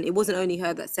bosses. And it wasn't only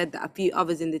her that said that. A few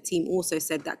others in the team also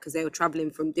said that because they were traveling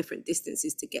from different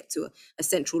distances to get to a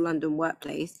central London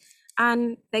workplace.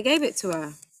 And they gave it to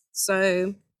her.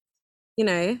 So, you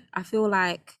know, I feel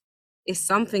like it's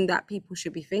something that people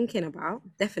should be thinking about.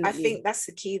 Definitely. I think that's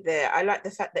the key there. I like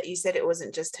the fact that you said it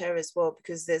wasn't just her as well,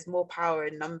 because there's more power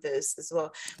in numbers as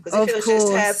well. Because if it was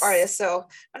just her by herself,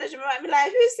 management might be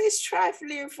like, who's this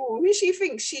trifling fool? Who she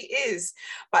thinks she is?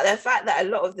 But the fact that a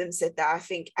lot of them said that, I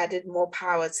think added more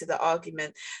power to the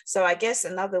argument. So I guess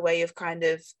another way of kind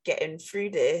of getting through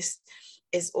this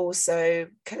is also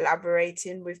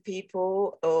collaborating with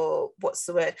people, or what's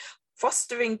the word?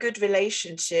 Fostering good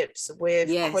relationships with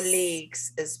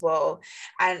colleagues as well,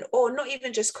 and or not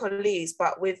even just colleagues,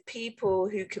 but with people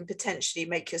who can potentially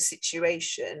make your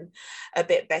situation a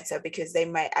bit better because they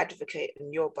might advocate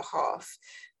on your behalf.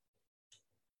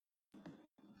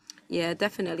 Yeah,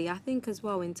 definitely. I think as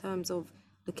well in terms of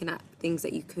looking at things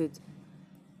that you could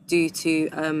due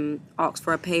to ask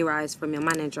for a pay rise from your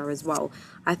manager as well.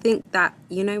 I think that,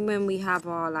 you know, when we have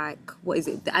our, like, what is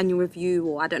it, the annual review,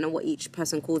 or I don't know what each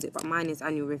person calls it, but mine is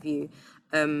annual review.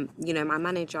 You know, my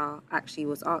manager actually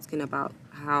was asking about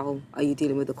how are you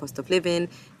dealing with the cost of living?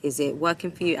 Is it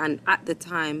working for you? And at the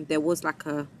time, there was like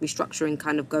a restructuring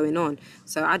kind of going on.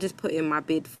 So I just put in my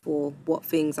bid for what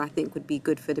things I think would be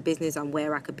good for the business and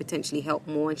where I could potentially help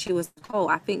more. And she was, oh,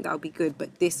 I think that would be good,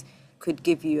 but this could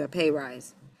give you a pay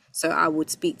rise. So I would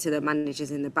speak to the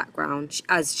managers in the background,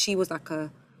 as she was like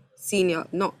a senior,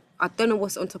 not, I don't know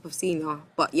what's on top of senior,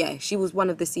 but yeah, she was one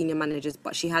of the senior managers,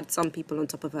 but she had some people on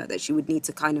top of her that she would need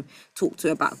to kind of talk to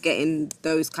about getting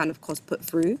those kind of costs put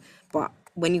through. But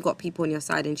when you got people on your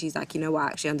side and she's like, you know what, I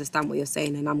actually understand what you're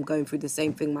saying and I'm going through the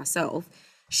same thing myself,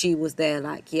 she was there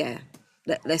like, yeah,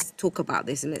 let's talk about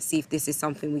this and let's see if this is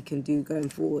something we can do going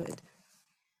forward.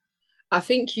 I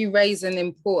think you raise an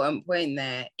important point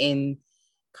there in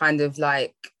kind of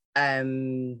like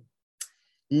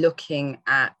looking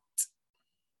at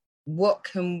what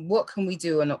can we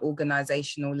do on an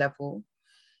organizational level.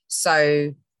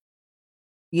 So,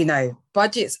 you know,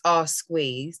 budgets are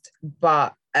squeezed,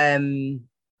 but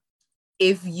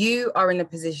if you are in a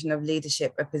position of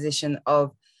leadership, a position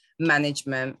of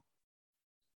management,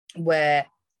 where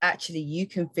actually you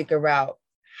can figure out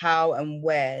how and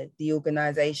where the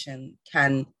organization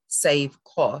can save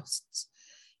costs,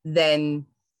 then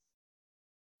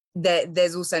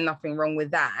there's also nothing wrong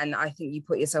with that. And I think you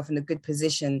put yourself in a good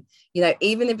position, you know,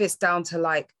 even if it's down to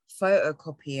like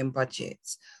photocopying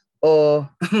budgets or,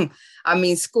 I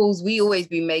mean, schools, we always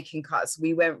be making cuts.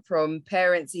 We went from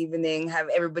parents' evening, have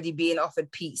everybody being offered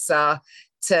pizza,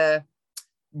 to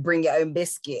bring your own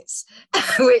biscuits,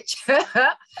 which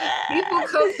people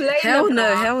complain Hell about.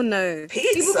 no, hell no.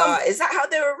 Pizza? Is that how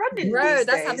they were running these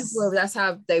days? That's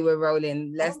how they were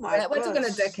rolling. Oh my We're talking a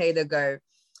gosh. decade ago.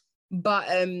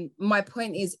 But my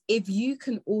point is, if you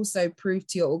can also prove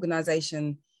to your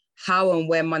organization how and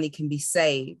where money can be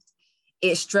saved,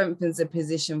 it strengthens a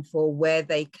position for where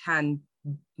they can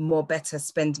more better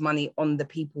spend money on the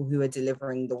people who are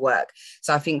delivering the work.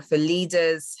 So I think for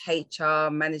leaders, HR,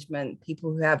 management,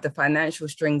 people who have the financial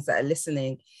strings that are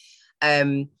listening,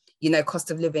 you know,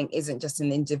 cost of living isn't just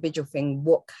an individual thing.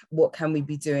 What can we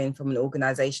be doing from an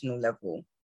organizational level?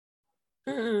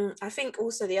 I think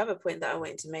also the other point that I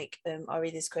wanted to make,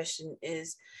 Ari, this question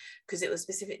is because it was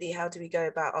specifically how do we go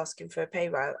about asking for a pay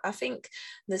rise? I think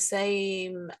the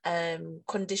same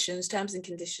terms and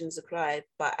conditions apply,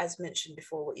 but as mentioned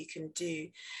before, what you can do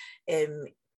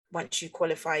once you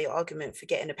qualify your argument for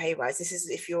getting a pay rise, this is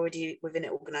if you're already within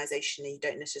an organization and you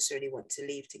don't necessarily want to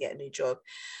leave to get a new job,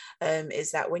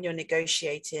 is that when you're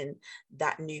negotiating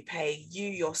that new pay, you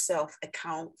yourself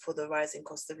account for the rising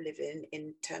cost of living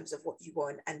in terms of what you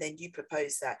want, and then you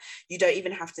propose that. You don't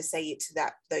even have to say it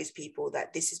to those people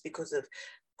that this is because of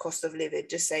cost of living.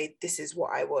 Just say, this is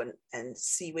what I want, and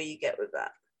see where you get with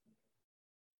that.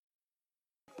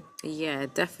 Yeah,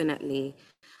 definitely.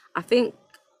 I think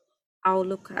I'll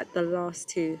look at the last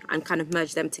two and kind of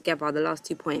merge them together, the last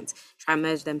 2 points, try and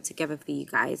merge them together for you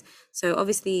guys. So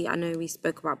obviously, I know we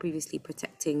spoke about previously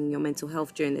protecting your mental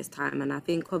health during this time. And I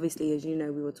think obviously, as you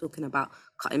know, we were talking about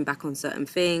cutting back on certain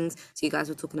things. So you guys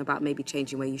were talking about maybe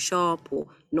changing where you shop or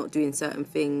not doing certain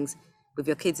things with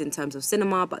your kids in terms of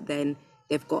cinema, but then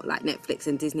they've got like Netflix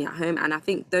and Disney at home. And I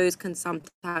think those can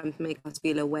sometimes make us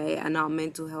feel away, and our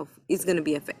mental health is going to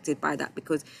be affected by that,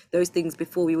 because those things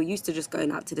before we were used to just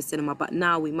going out to the cinema, but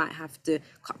now we might have to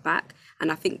cut back.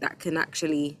 And I think that can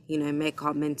actually, you know, make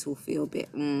our mental feel a bit,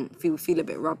 feel a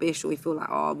bit rubbish, or we feel like,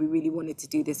 oh, we really wanted to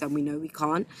do this and we know we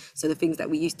can't. So the things that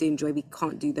we used to enjoy, we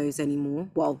can't do those anymore.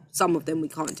 Well, some of them we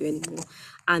can't do anymore.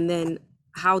 And then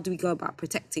how do we go about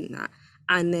protecting that?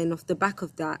 And then off the back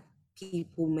of that,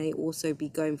 people may also be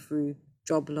going through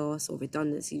job loss or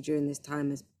redundancy during this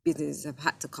time, as businesses have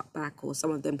had to cut back, or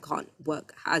some of them can't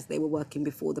work as they were working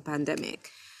before the pandemic.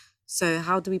 So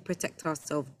how do we protect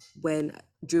ourselves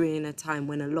during a time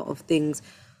when a lot of things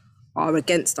are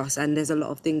against us, and there's a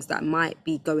lot of things that might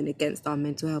be going against our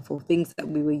mental health, or things that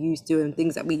we were used to and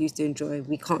things that we used to enjoy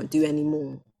we can't do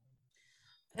anymore?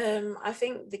 I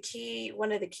think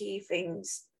one of the key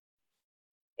things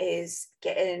is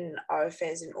getting our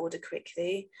affairs in order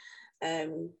quickly,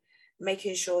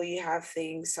 making sure you have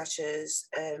things such as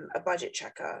a budget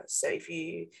tracker. So if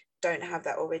you don't have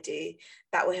that already,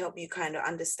 that will help you kind of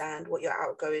understand what your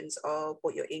outgoings are,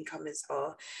 what your incomings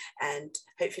are, and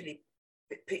hopefully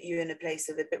put you in a place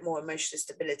of a bit more emotional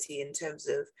stability in terms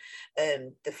of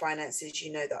the finances,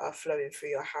 you know, that are flowing through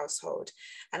your household.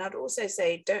 And I'd also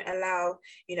say, don't allow,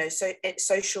 you know,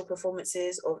 social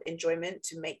performances of enjoyment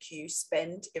to make you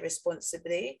spend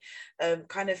irresponsibly.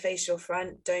 Kind of face your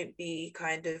front. Don't be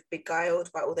kind of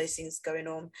beguiled by all those things going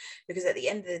on, because at the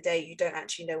end of the day, you don't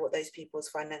actually know what those people's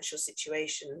financial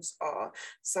situations are.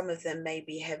 Some of them may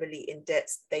be heavily in debt,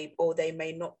 or they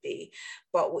may not be.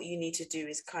 But what you need to do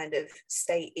is kind of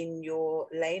stay in your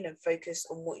lane and focus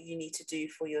on what you need to do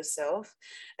for yourself.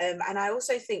 And I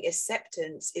also think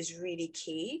acceptance is really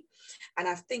key. And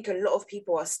I think a lot of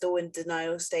people are still in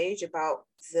denial stage about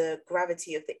the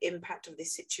gravity of the impact of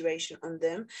this situation on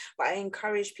them. But I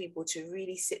encourage people to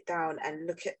really sit down and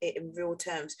look at it in real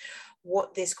terms,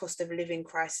 what this cost of living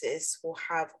crisis will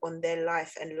have on their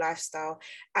life and lifestyle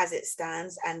as it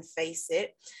stands, and face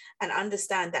it and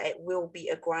understand that it will be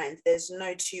a grind. There's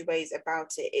no two ways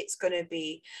about it. It's going to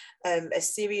be a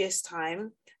serious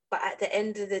time. But at the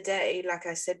end of the day, like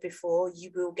I said before, you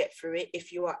will get through it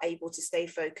if you are able to stay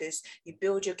focused. You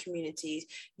build your communities,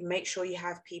 you make sure you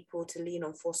have people to lean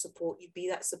on for support, you be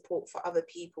that support for other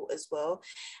people as well.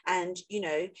 And, you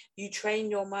know, you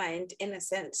train your mind in a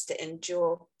sense to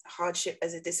endure hardship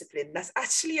as a discipline. That's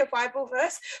actually a Bible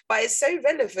verse, but it's so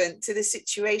relevant to the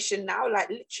situation now. Like,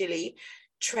 literally,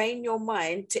 train your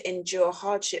mind to endure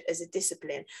hardship as a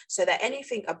discipline, so that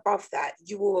anything above that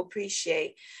you will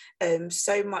appreciate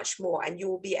so much more, and you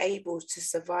will be able to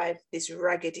survive this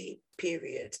raggedy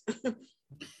period.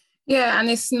 Yeah, and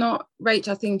it's not, Rach,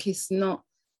 I think it's not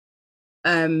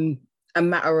a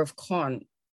matter of can't,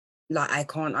 like I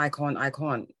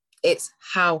can't. It's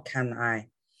how can I?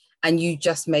 And you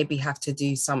just maybe have to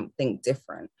do something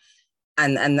different.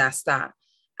 And that's that.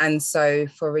 And so,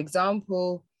 for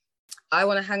example, I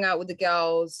want to hang out with the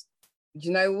girls.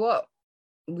 You know what?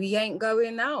 We ain't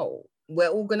going out. We're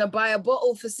all going to buy a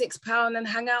bottle for £6 and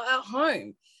hang out at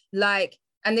home. Like,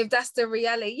 and if that's the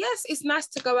reality, yes, it's nice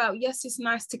to go out. Yes, it's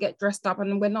nice to get dressed up.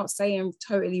 And we're not saying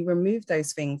totally remove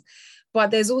those things.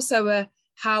 But there's also a,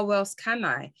 how else can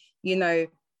I? You know,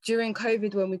 during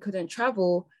COVID, when we couldn't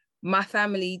travel, my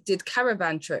family did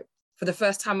caravan trip. For the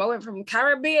first time, I went from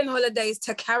Caribbean holidays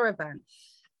to caravan.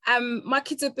 My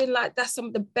kids have been like, that's some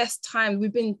of the best times.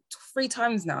 We've been 3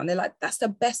 times now, and they're like, that's the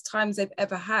best times they've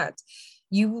ever had.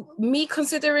 Me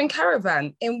considering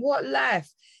caravan, in what life?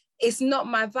 It's not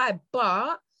my vibe,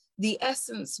 but the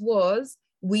essence was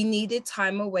we needed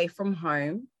time away from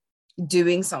home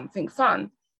doing something fun.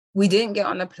 We didn't get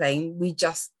on a plane, we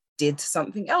just did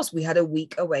something else. We had a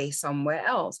week away somewhere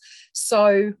else.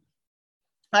 So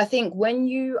I think when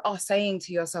you are saying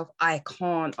to yourself, I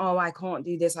can't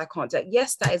do this, I can't do that.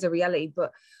 Yes, that is a reality,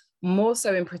 but more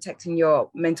so in protecting your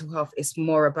mental health, it's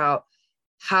more about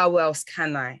how else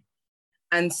can I?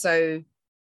 And so,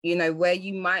 you know, where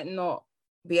you might not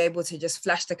be able to just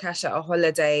flash the cash at a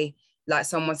holiday, like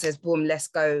someone says, boom, let's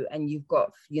go, and you've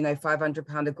got, you know,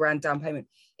 £500, a grand down payment.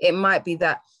 It might be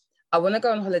that I want to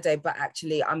go on holiday, but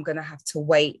actually I'm going to have to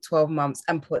wait 12 months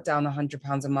and put down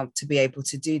 £100 a month to be able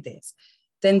to do this.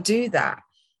 Then do that.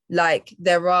 Like,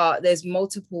 there's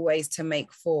multiple ways to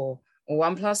make 4, or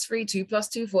 1 + 3, 2 +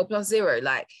 2, 4 + 0.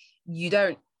 Like, you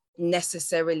don't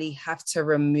necessarily have to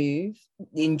remove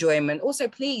the enjoyment. Also,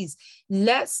 please,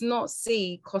 let's not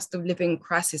see cost of living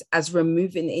crisis as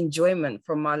removing enjoyment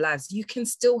from our lives. You can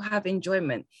still have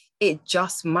enjoyment. It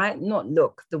just might not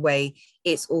look the way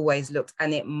it's always looked,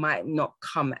 and it might not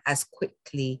come as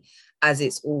quickly as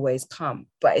it's always come,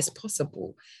 but it's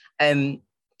possible.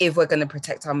 If we're going to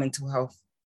protect our mental health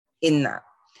in that.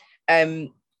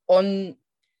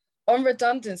 On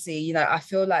redundancy, you know, I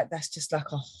feel like that's just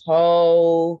like a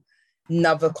whole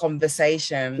nother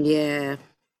conversation. Yeah,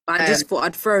 I just thought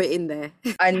I'd throw it in there.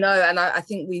 I know, and I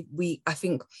think I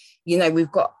think, you know,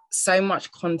 we've got so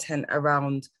much content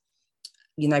around,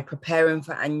 you know, preparing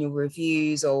for annual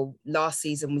reviews, or last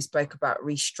season we spoke about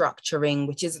restructuring,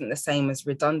 which isn't the same as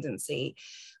redundancy.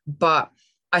 But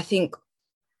I think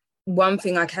one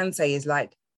thing I can say is,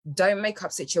 like, don't make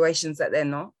up situations that they're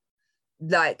not.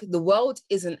 Like, the world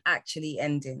isn't actually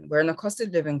ending. We're in a cost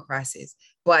of living crisis,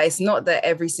 but it's not that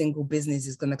every single business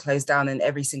is going to close down and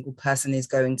every single person is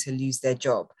going to lose their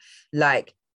job.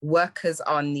 Like, workers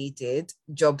are needed,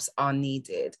 jobs are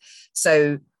needed.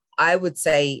 So I would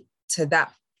say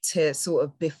to sort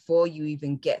of, before you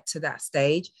even get to that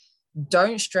stage,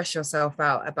 don't stress yourself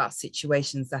out about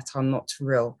situations that are not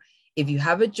real. If you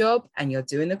have a job and you're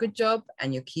doing a good job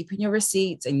and you're keeping your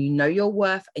receipts and you know your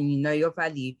worth and you know your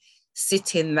value,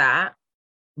 sit in that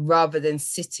rather than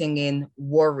sitting in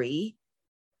worry,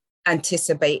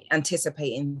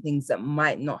 anticipating things that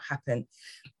might not happen.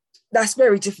 that's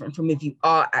very different from if you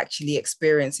are actually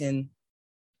experiencing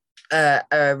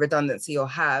a redundancy or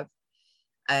have.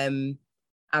 And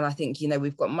I think,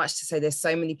 we've got much to say. There's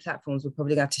so many platforms. We're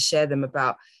probably going to have to share them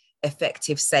about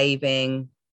effective saving,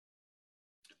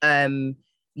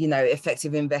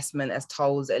 effective investment, as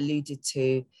Toles alluded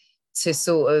to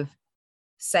sort of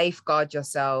safeguard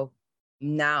yourself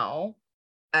now.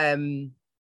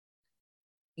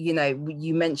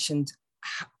 You mentioned,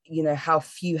 how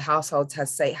few households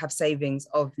have savings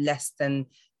of less than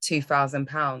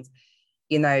 £2,000.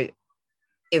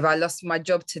 If I lost my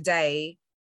job today,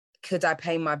 could I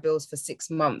pay my bills for 6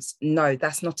 months? No,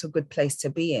 that's not a good place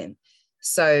to be in.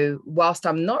 So whilst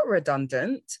I'm not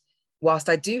redundant, whilst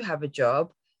I do have a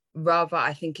job, rather,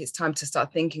 I think it's time to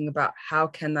start thinking about, how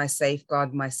can I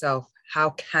safeguard myself?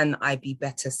 How can I be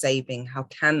better saving? How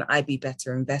can I be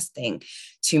better investing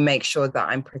to make sure that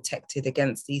I'm protected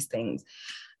against these things?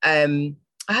 I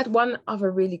had one other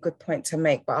really good point to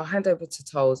make, but I'll hand over to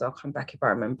Toles. I'll come back if I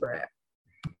remember it.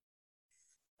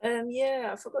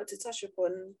 I forgot to touch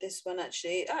upon this one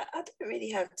actually. I don't really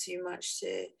have too much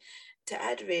to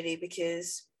add really,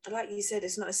 because like you said,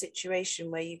 it's not a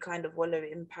situation where you kind of wallow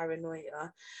in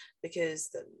paranoia, because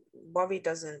the worry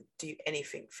doesn't do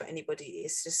anything for anybody.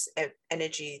 It's just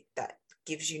energy that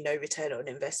gives you no return on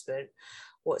investment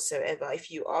whatsoever. If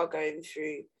you are going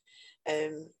through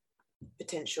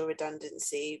potential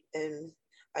redundancy,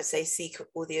 I'd say seek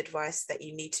all the advice that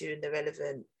you need to in the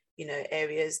relevant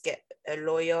areas. Get a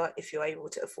lawyer if you're able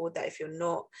to afford that. If you're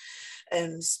not,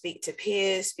 speak to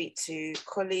peers, speak to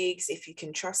colleagues if you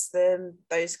can trust them,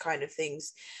 those kind of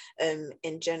things.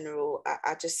 In general,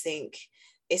 I just think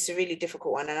it's a really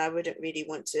difficult one, and I wouldn't really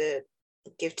want to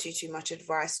give too much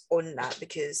advice on that,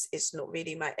 because it's not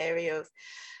really my area of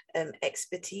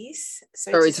expertise.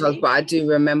 Sorry, Toles, but I do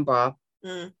remember,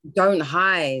 don't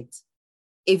hide.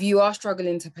 If you are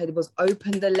struggling to pay the bills,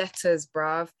 open the letters,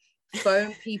 bruv.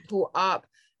 Phone people up,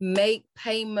 make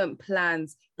payment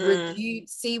plans,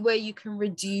 see where you can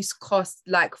reduce costs,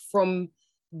 like from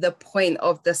the point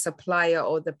of the supplier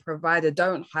or the provider.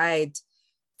 Don't hide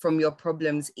from your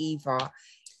problems either,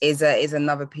 is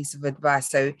another piece of advice.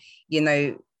 So,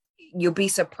 you'll be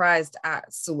surprised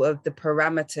at sort of the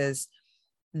parameters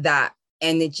that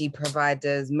energy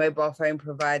providers, mobile phone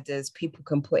providers, people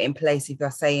can put in place if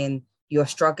you're saying you're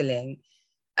struggling.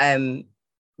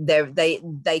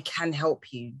 They can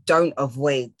help you. Don't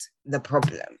avoid the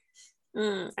problem.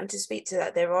 And to speak to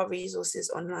that, there are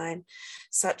resources online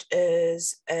such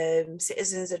as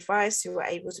Citizens Advice, who are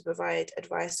able to provide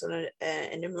advice on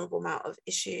an innumerable amount of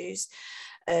issues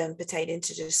pertaining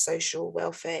to just social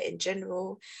welfare in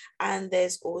general. And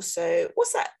there's also,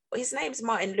 what's that? His name's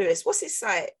Martin Lewis. What's his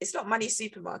site? It's not Money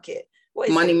Supermarket. What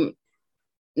is it?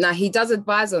 Now, he does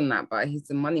advise on that, but he's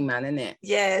the money man, isn't it?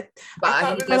 Yeah. But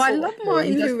I love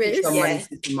Martin Lewis. Feature on Money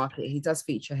Supermarket. He does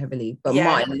feature heavily, but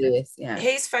Martin Lewis,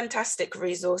 he's fantastic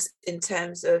resource in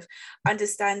terms of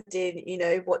understanding,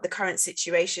 what the current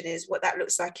situation is, what that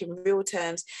looks like in real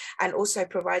terms, and also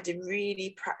providing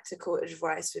really practical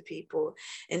advice for people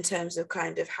in terms of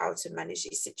kind of how to manage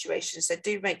these situations. So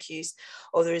do make use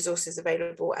of the resources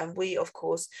available, and we, of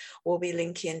course, will be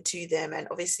linking to them, and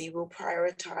obviously we'll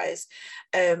prioritize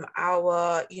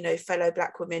our fellow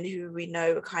Black women who we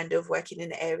know are kind of working in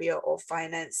the area of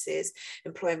finances,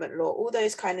 employment law, all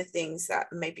those kind of things that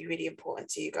may be really important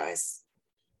to you guys.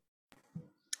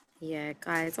 Yeah,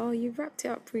 guys, you wrapped it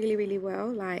up really, really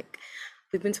well. Like,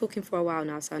 we've been talking for a while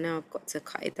now, so now I've got to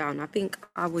cut it down. I think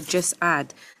I would just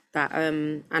add that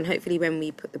and hopefully when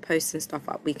we put the posts and stuff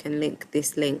up, we can link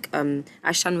this link.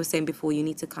 As Shan was saying before, you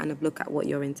need to kind of look at what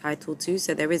you're entitled to.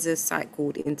 So there is a site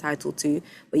called Entitled To,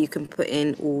 where you can put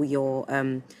in all your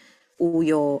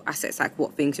assets, like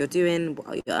what things you're doing,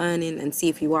 what you're earning, and see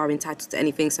if you are entitled to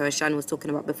anything. So as Shan was talking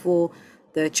about before,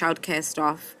 the childcare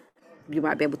stuff, you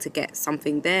might be able to get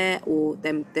something there. Or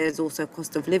then there's also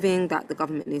cost of living that the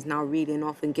government is now reeling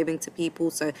off and giving to people,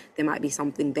 so there might be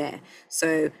something there.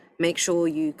 So make sure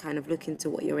you kind of look into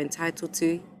what you're entitled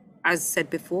to. As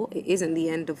said before, it isn't the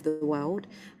end of the world.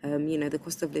 The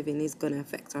cost of living is going to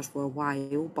affect us for a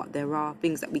while, but there are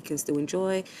things that we can still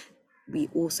enjoy. We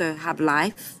also have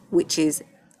life, which is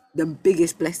the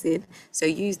biggest blessing. So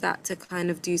use that to kind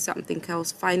of do something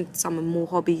else. Find some more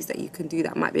hobbies that you can do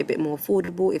that might be a bit more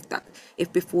affordable.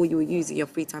 If before you were using your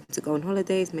free time to go on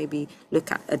holidays, maybe look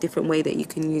at a different way that you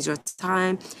can use your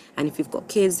time. And if you've got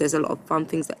kids, there's a lot of fun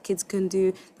things that kids can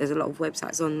do. There's a lot of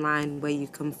websites online where you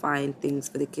can find things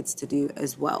for the kids to do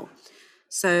as well.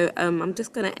 So I'm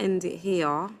just going to end it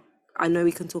here. I know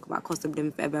we can talk about cost of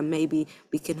living forever. Maybe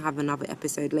we can have another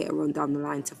episode later on down the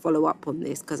line to follow up on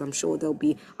this, because I'm sure there'll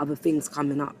be other things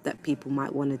coming up that people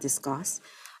might want to discuss.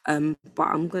 But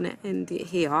I'm gonna end it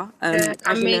here.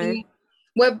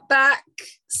 We're back,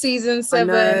 season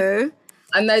 7.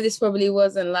 I know this probably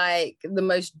wasn't like the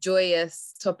most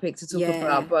joyous topic to talk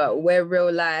about, but we're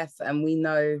real life, and we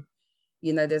know,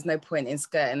 there's no point in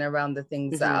skirting around the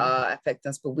things that are affecting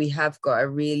us. But we have got a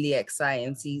really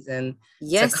exciting season.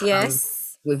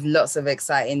 Yes. With lots of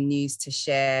exciting news to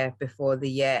share before the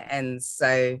year ends.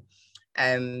 So,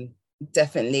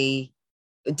 definitely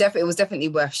it was definitely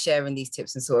worth sharing these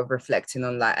tips and sort of reflecting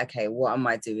on like, okay, what am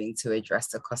I doing to address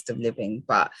the cost of living?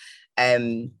 But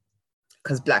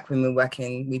because Black women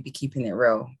working, we'd be keeping it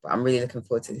real. But I'm really looking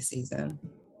forward to this season.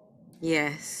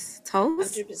 Yes.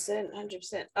 Toes?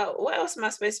 100%. Oh, what else am I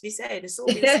supposed to be saying? It's all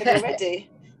been said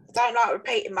already. I don't like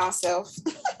repeating myself.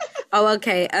 Oh,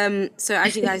 okay. So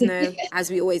as you guys know,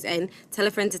 as we always end, tell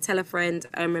a friend to tell a friend.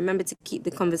 Remember to keep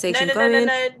the conversation going.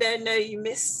 No, you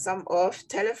missed some off.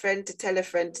 Tell a friend to tell a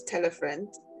friend to tell a friend.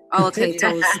 Oh, okay.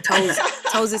 Toes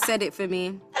has said it for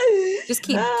me. Just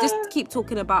keep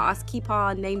talking about us. Keep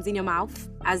our names in your mouth,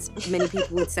 as many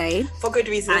people would say. For good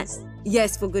reasons.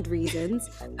 Yes, for good reasons.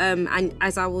 And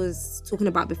as I was talking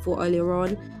about before earlier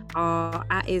on, our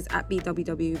 @ is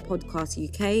 @BWW Podcast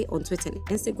UK on Twitter and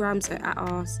Instagram. So @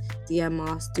 us, DM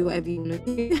us, do whatever you want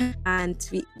to do, and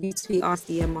tweet us,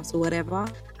 DM us, or whatever.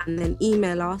 And then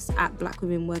email us at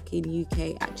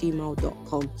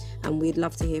blackwomenworkinguk@gmail.com. And we'd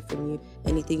love to hear from you.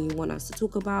 Anything you want us to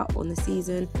talk about on the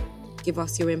season, give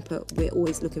us your input. We're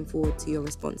always looking forward to your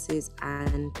responses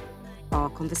and our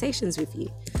conversations with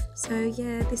you. So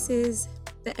yeah, this is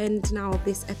the end now of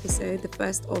this episode, the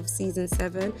first of season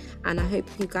 7, and I hope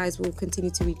you guys will continue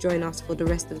to rejoin us for the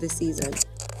rest of the season.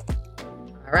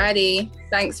 Alrighty,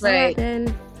 thanks, Ray. All right,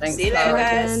 then. Thanks, see you later,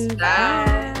 guys.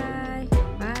 Bye.